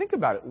is it? Think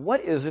about it.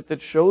 What is it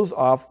that shows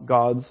off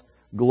God's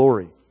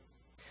glory?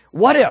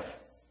 What if?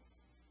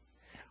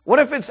 What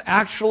if it's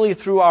actually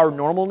through our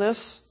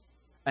normalness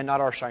and not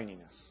our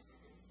shininess?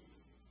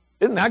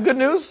 Isn't that good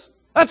news?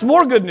 That's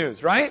more good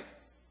news, right?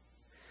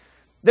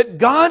 That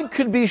God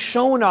could be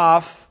shown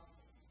off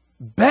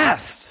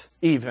best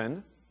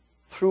even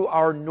through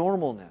our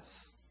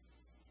normalness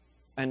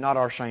and not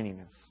our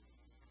shininess.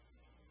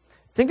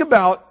 Think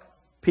about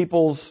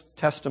people's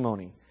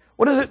testimony.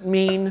 What does it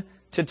mean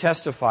to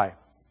testify?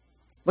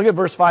 Look at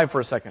verse 5 for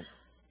a second.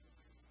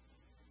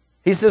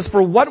 He says,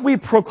 for what we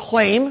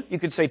proclaim, you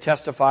could say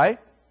testify,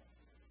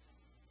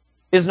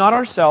 is not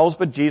ourselves,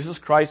 but Jesus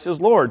Christ is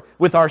Lord,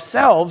 with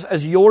ourselves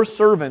as your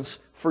servants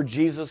for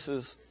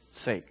Jesus'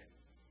 sake.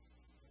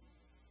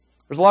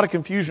 There's a lot of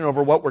confusion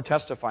over what we're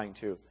testifying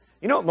to.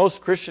 You know what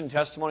most Christian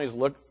testimonies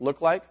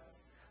look like?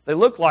 They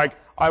look like,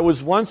 I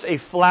was once a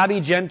flabby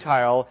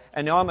Gentile,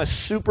 and now I'm a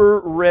super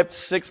ripped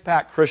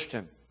six-pack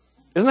Christian.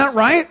 Isn't that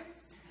right?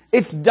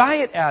 It's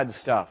diet ad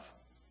stuff.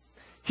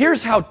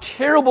 Here's how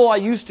terrible I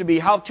used to be,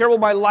 how terrible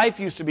my life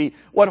used to be,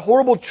 what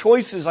horrible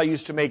choices I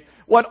used to make,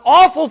 what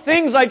awful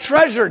things I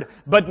treasured,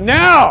 but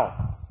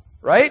now,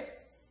 right?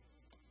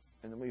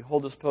 And then we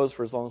hold this pose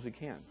for as long as we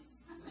can.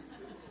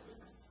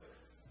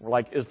 We're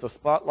like, is the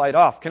spotlight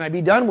off? Can I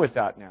be done with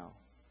that now?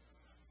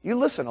 You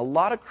listen, a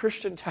lot of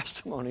Christian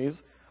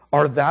testimonies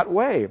are that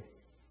way.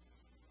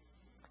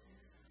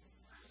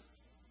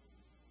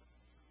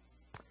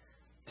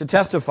 To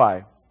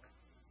testify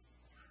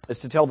is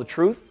to tell the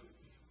truth,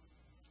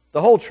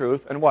 the whole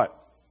truth, and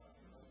what?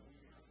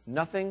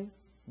 Nothing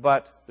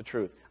but the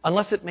truth.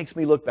 Unless it makes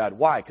me look bad.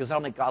 Why? Because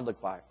that'll make God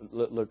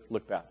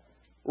look bad.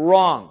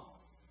 Wrong.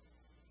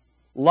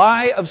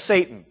 Lie of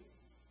Satan.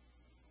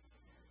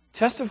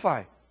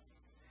 Testify.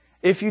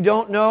 If you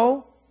don't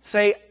know,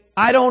 say,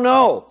 I don't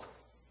know.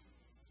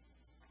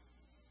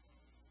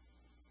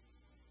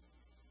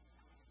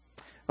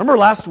 Remember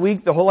last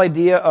week, the whole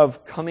idea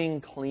of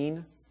coming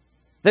clean?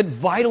 That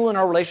vital in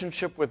our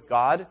relationship with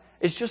God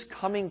is just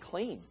coming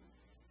clean.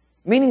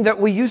 Meaning that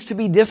we used to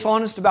be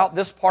dishonest about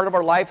this part of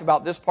our life,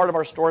 about this part of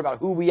our story, about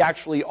who we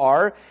actually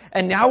are,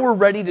 and now we're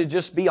ready to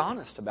just be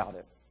honest about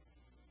it.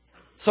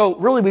 So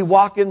really we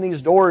walk in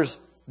these doors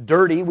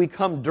dirty, we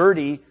come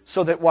dirty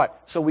so that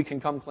what? So we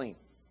can come clean.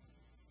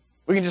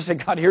 We can just say,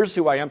 God, here's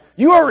who I am.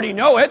 You already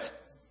know it.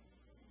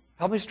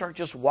 Help me start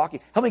just walking.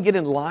 Help me get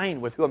in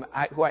line with who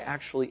I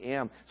actually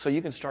am so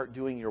you can start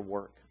doing your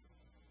work.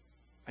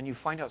 And you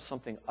find out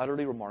something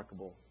utterly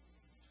remarkable.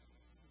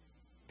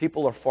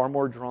 People are far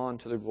more drawn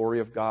to the glory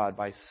of God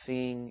by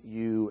seeing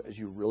you as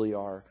you really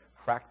are,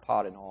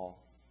 crackpot and all.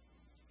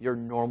 Your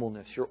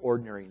normalness, your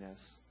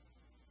ordinariness.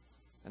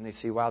 And they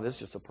see, wow, this is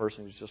just a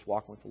person who's just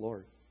walking with the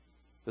Lord.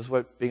 This is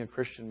what being a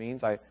Christian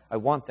means. I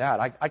want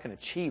that. I can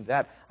achieve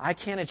that. I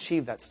can't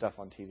achieve that stuff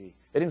on TV.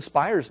 It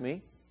inspires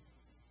me.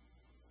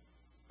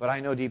 But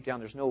I know deep down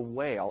there's no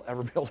way I'll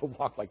ever be able to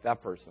walk like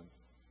that person.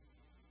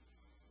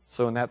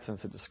 So in that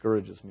sense, it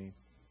discourages me.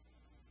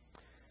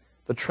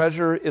 The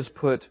treasure is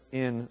put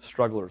in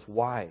strugglers.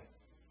 Why?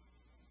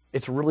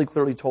 It's really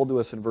clearly told to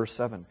us in verse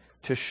 7.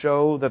 To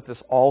show that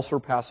this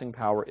all-surpassing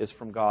power is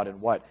from God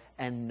and what?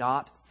 And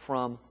not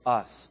from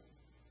us.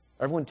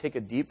 Everyone take a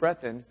deep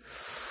breath in.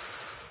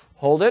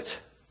 Hold it.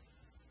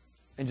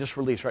 And just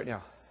release right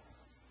now.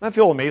 Doesn't that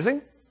feel amazing?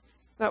 Isn't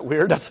that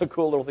weird? That's a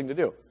cool little thing to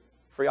do.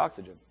 Free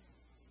oxygen.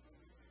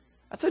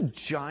 That's a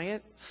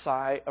giant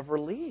sigh of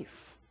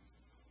relief.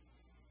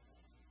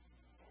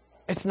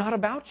 It's not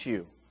about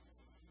you.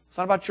 It's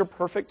not about your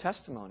perfect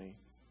testimony.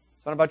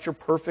 It's not about your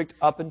perfect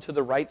up and to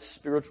the right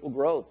spiritual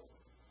growth.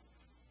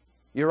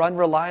 You're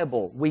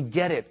unreliable. We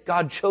get it.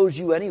 God chose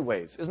you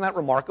anyways. Isn't that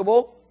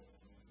remarkable?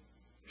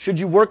 Should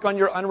you work on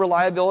your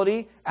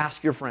unreliability?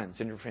 Ask your friends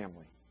and your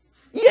family.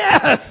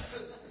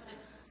 Yes!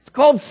 It's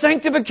called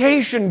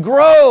sanctification.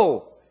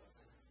 Grow.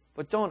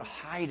 But don't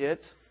hide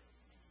it.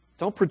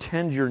 Don't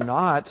pretend you're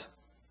not.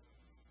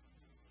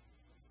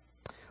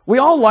 We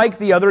all like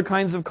the other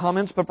kinds of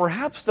comments, but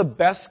perhaps the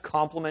best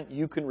compliment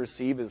you can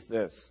receive is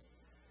this.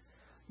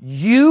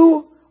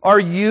 You are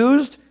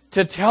used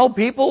to tell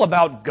people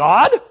about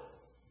God?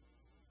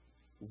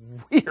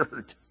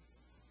 Weird.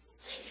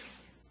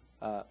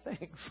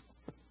 Thanks.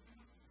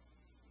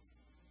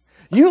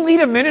 You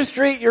lead a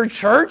ministry at your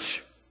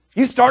church?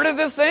 You started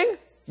this thing?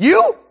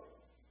 You?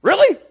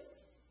 Really?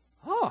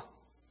 Huh.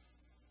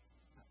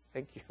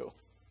 Thank you.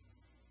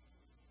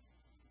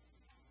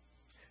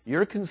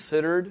 You're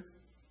considered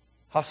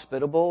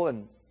hospitable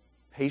and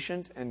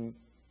patient, and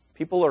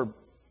people are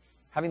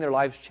having their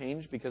lives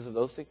changed because of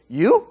those things.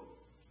 You?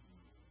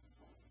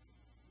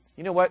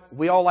 You know what?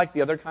 We all like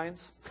the other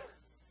kinds.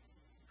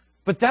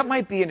 But that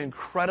might be an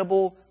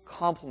incredible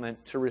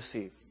compliment to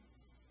receive.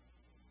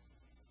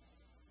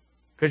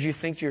 Because you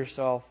think to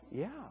yourself,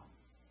 yeah,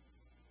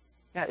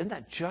 isn't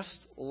that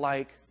just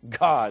like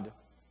God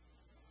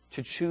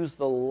to choose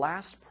the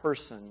last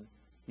person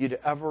you'd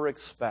ever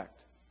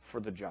expect for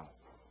the job?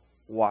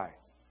 Why?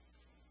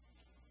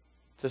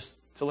 Just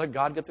to let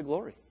God get the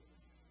glory.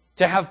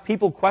 To have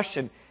people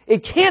question,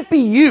 it can't be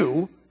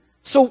you,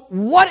 so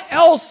what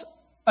else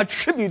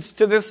attributes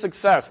to this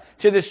success,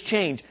 to this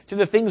change, to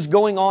the things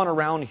going on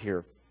around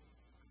here?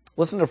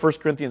 Listen to 1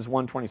 Corinthians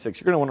 1:26.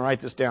 You're going to want to write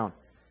this down.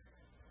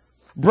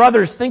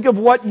 Brothers, think of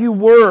what you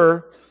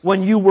were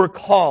when you were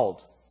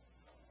called.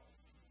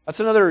 That's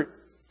another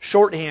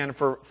shorthand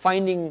for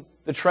finding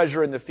the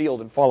treasure in the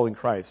field and following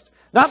Christ.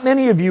 Not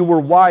many of you were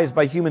wise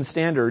by human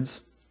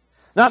standards.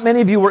 Not many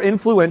of you were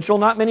influential.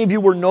 Not many of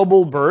you were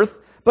noble birth.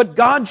 But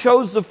God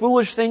chose the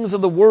foolish things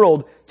of the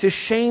world to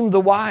shame the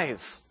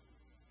wise.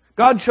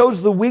 God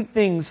chose the weak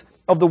things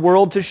of the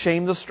world to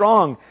shame the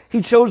strong.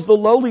 He chose the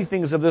lowly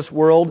things of this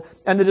world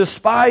and the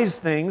despised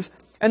things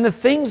and the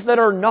things that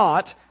are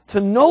not to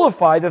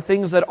nullify the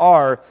things that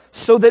are,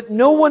 so that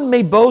no one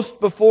may boast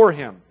before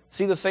him.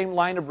 See the same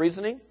line of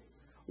reasoning?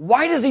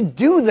 Why does he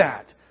do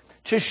that?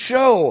 To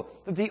show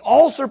that the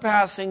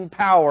all-surpassing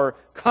power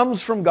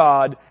comes from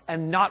God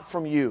and not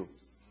from you.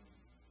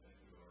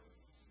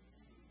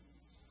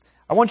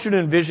 I want you to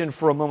envision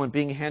for a moment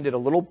being handed a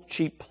little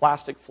cheap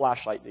plastic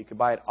flashlight that you could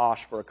buy at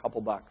Osh for a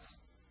couple bucks.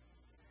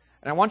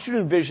 And I want you to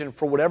envision,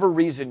 for whatever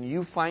reason,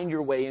 you find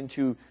your way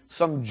into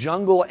some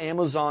jungle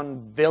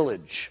Amazon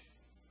village,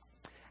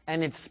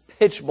 and it's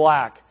pitch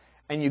black,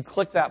 and you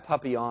click that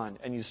puppy on,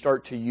 and you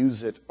start to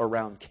use it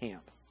around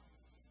camp.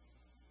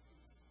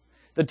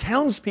 The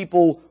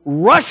townspeople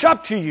rush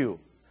up to you.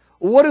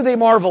 What do they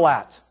marvel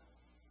at?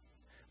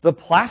 The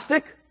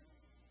plastic?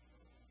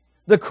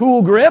 The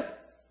cool grip?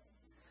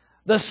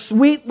 The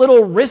sweet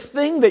little wrist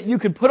thing that you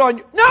could put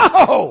on?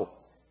 No!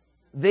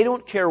 They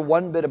don't care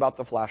one bit about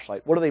the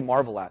flashlight. What do they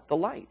marvel at? The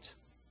light.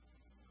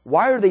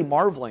 Why are they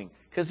marveling?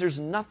 Because there's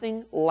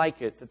nothing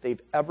like it that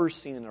they've ever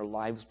seen in their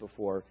lives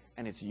before,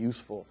 and it's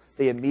useful.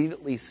 They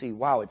immediately see,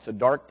 wow, it's a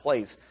dark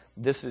place.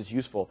 This is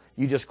useful.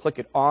 You just click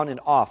it on and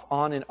off,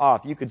 on and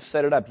off. You could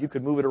set it up. You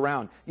could move it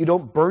around. You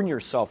don't burn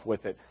yourself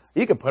with it.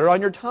 You could put it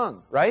on your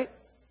tongue, right?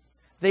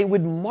 They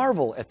would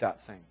marvel at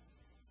that thing.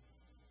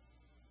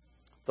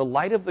 The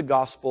light of the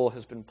gospel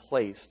has been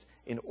placed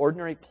in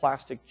ordinary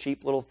plastic,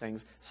 cheap little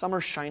things. Some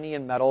are shiny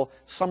and metal.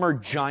 Some are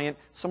giant.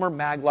 Some are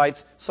mag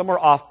lights. Some are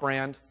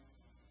off-brand.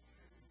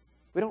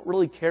 We don't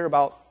really care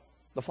about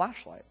the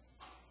flashlight.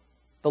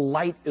 The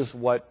light is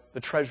what the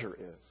treasure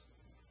is.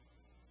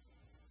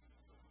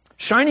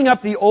 Shining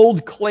up the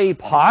old clay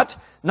pot,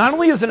 not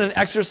only is it an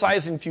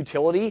exercise in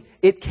futility,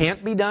 it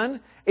can't be done,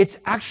 it's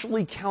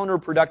actually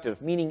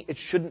counterproductive, meaning it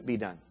shouldn't be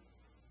done.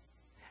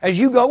 As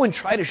you go and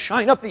try to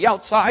shine up the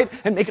outside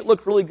and make it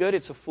look really good,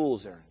 it's a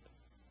fool's errand.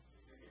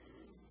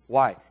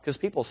 Why? Because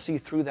people see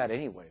through that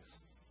anyways.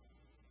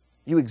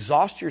 You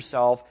exhaust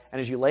yourself, and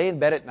as you lay in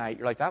bed at night,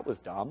 you're like, that was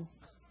dumb.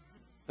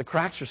 The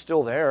cracks are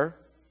still there,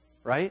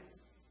 right?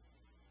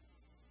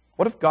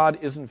 What if God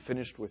isn't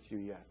finished with you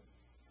yet?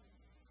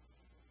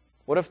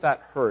 What if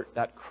that hurt,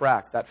 that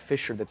crack, that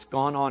fissure that's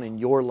gone on in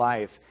your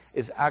life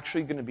is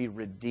actually going to be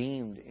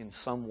redeemed in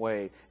some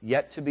way,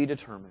 yet to be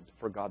determined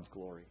for God's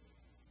glory?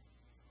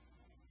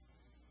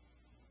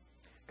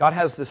 God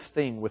has this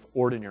thing with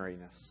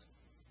ordinariness,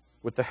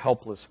 with the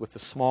helpless, with the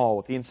small,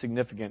 with the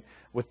insignificant,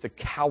 with the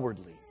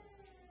cowardly.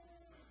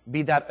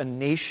 Be that a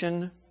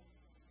nation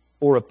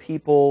or a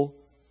people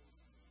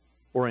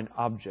or an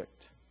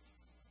object.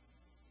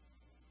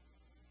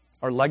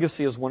 Our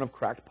legacy is one of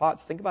cracked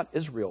pots. Think about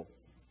Israel.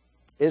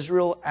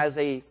 Israel as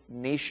a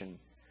nation,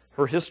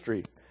 her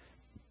history.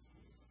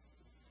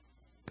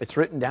 It's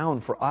written down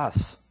for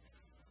us.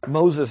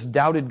 Moses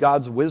doubted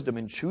God's wisdom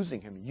in choosing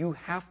him. You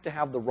have to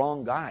have the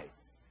wrong guy.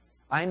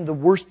 I'm the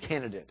worst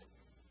candidate.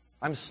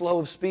 I'm slow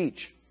of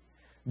speech.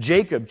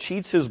 Jacob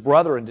cheats his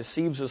brother and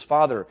deceives his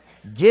father.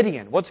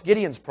 Gideon, what's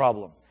Gideon's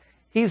problem?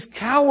 He's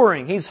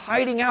cowering. He's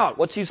hiding out.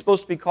 What's he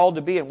supposed to be called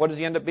to be, and what does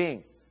he end up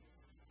being?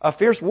 A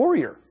fierce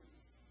warrior.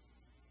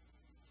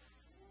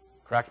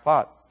 Cracked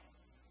pot.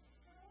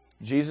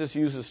 Jesus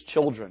uses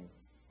children,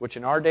 which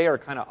in our day are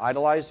kind of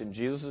idolized. In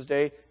Jesus'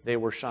 day, they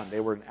were shunned. They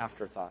were an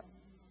afterthought.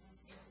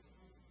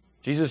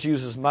 Jesus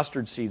uses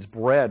mustard seeds,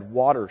 bread,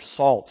 water,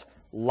 salt,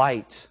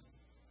 light.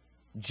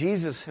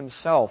 Jesus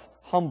himself,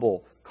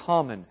 humble,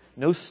 common,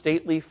 no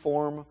stately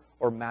form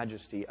or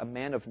majesty, a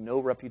man of no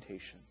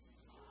reputation.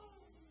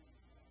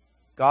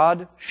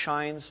 God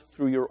shines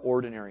through your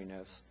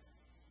ordinariness,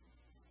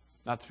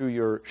 not through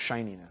your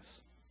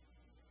shininess.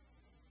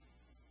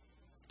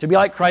 To be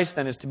like Christ,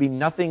 then, is to be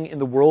nothing in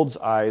the world's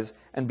eyes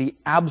and be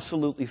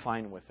absolutely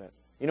fine with it.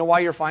 You know why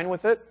you're fine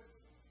with it?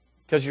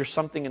 Because you're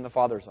something in the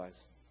Father's eyes.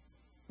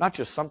 Not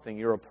just something,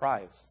 you're a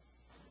prize.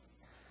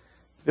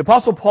 The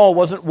Apostle Paul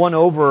wasn't won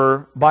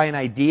over by an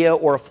idea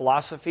or a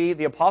philosophy.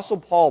 The Apostle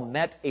Paul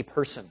met a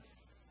person,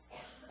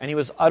 and he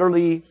was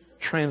utterly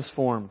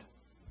transformed.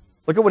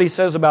 Look at what he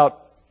says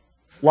about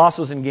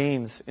losses and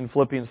gains in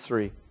Philippians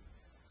 3.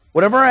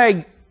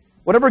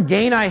 Whatever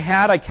gain I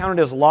had, I counted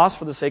as loss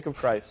for the sake of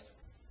Christ.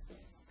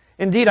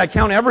 Indeed, I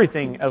count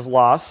everything as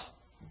loss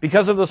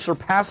because of the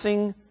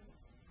surpassing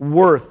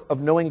worth of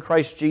knowing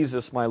Christ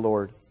Jesus, my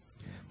Lord.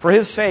 For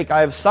his sake, I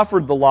have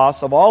suffered the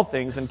loss of all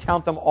things and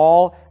count them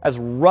all as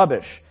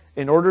rubbish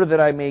in order that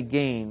I may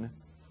gain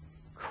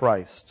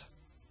Christ.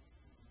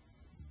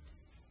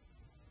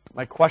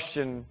 My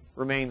question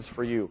remains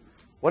for you.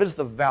 What is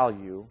the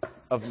value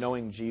of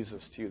knowing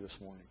Jesus to you this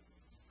morning?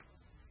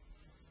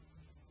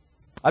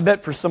 I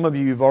bet for some of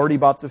you, you've already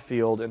bought the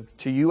field, and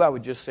to you I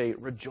would just say,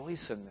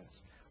 rejoice in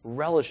this.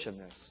 Relish in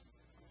this.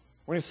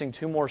 We're going to sing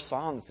 2 more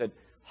songs that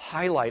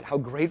highlight how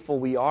grateful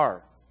we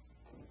are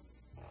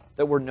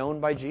that we're known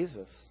by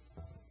Jesus,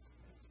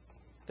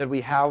 that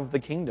we have the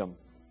kingdom.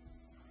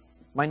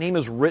 My name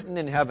is written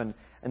in heaven,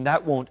 and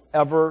that won't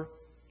ever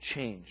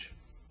change.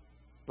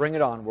 Bring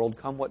it on, world,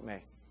 come what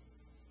may.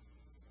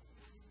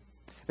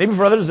 Maybe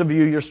for others of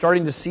you, you're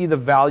starting to see the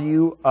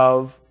value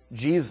of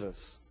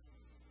Jesus.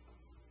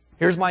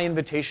 Here's my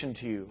invitation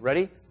to you.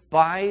 Ready?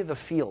 Buy the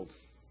field.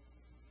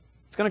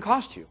 It's going to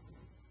cost you.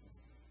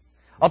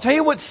 I'll tell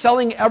you what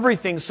selling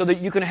everything so that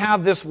you can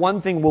have this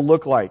one thing will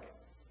look like.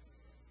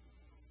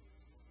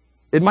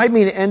 It might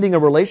mean ending a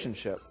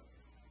relationship.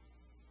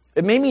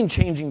 It may mean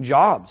changing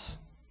jobs.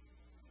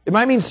 It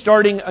might mean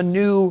starting a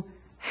new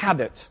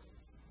habit.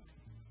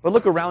 But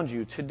look around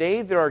you.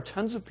 Today there are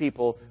tons of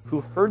people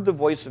who heard the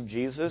voice of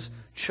Jesus,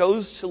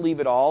 chose to leave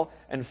it all,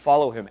 and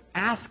follow Him.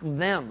 Ask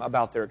them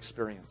about their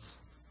experience.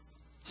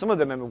 Some of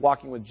them have been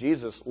walking with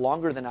Jesus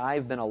longer than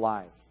I've been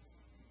alive.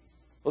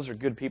 Those are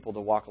good people to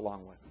walk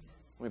along with.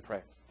 Let me pray.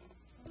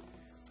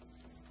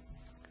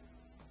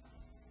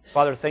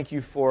 Father, thank you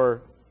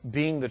for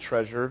being the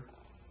treasure,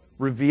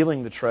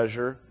 revealing the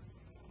treasure.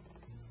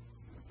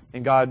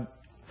 And God,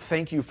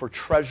 thank you for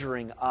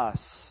treasuring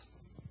us,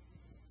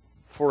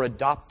 for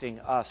adopting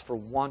us, for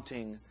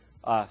wanting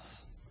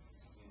us.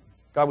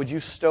 God, would you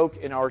stoke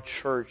in our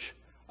church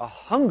a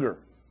hunger,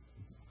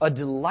 a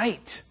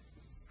delight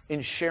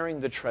in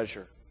sharing the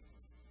treasure,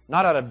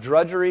 not out of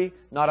drudgery,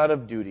 not out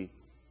of duty.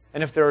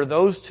 And if there are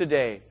those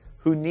today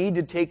who need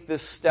to take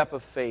this step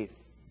of faith,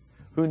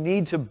 who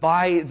need to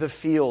buy the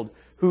field,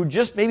 who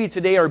just maybe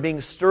today are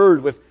being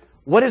stirred with,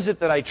 what is it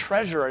that I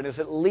treasure, and is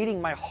it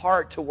leading my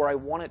heart to where I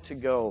want it to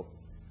go?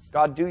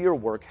 God, do your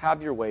work,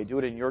 have your way, do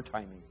it in your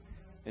timing.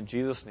 In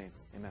Jesus' name,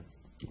 amen.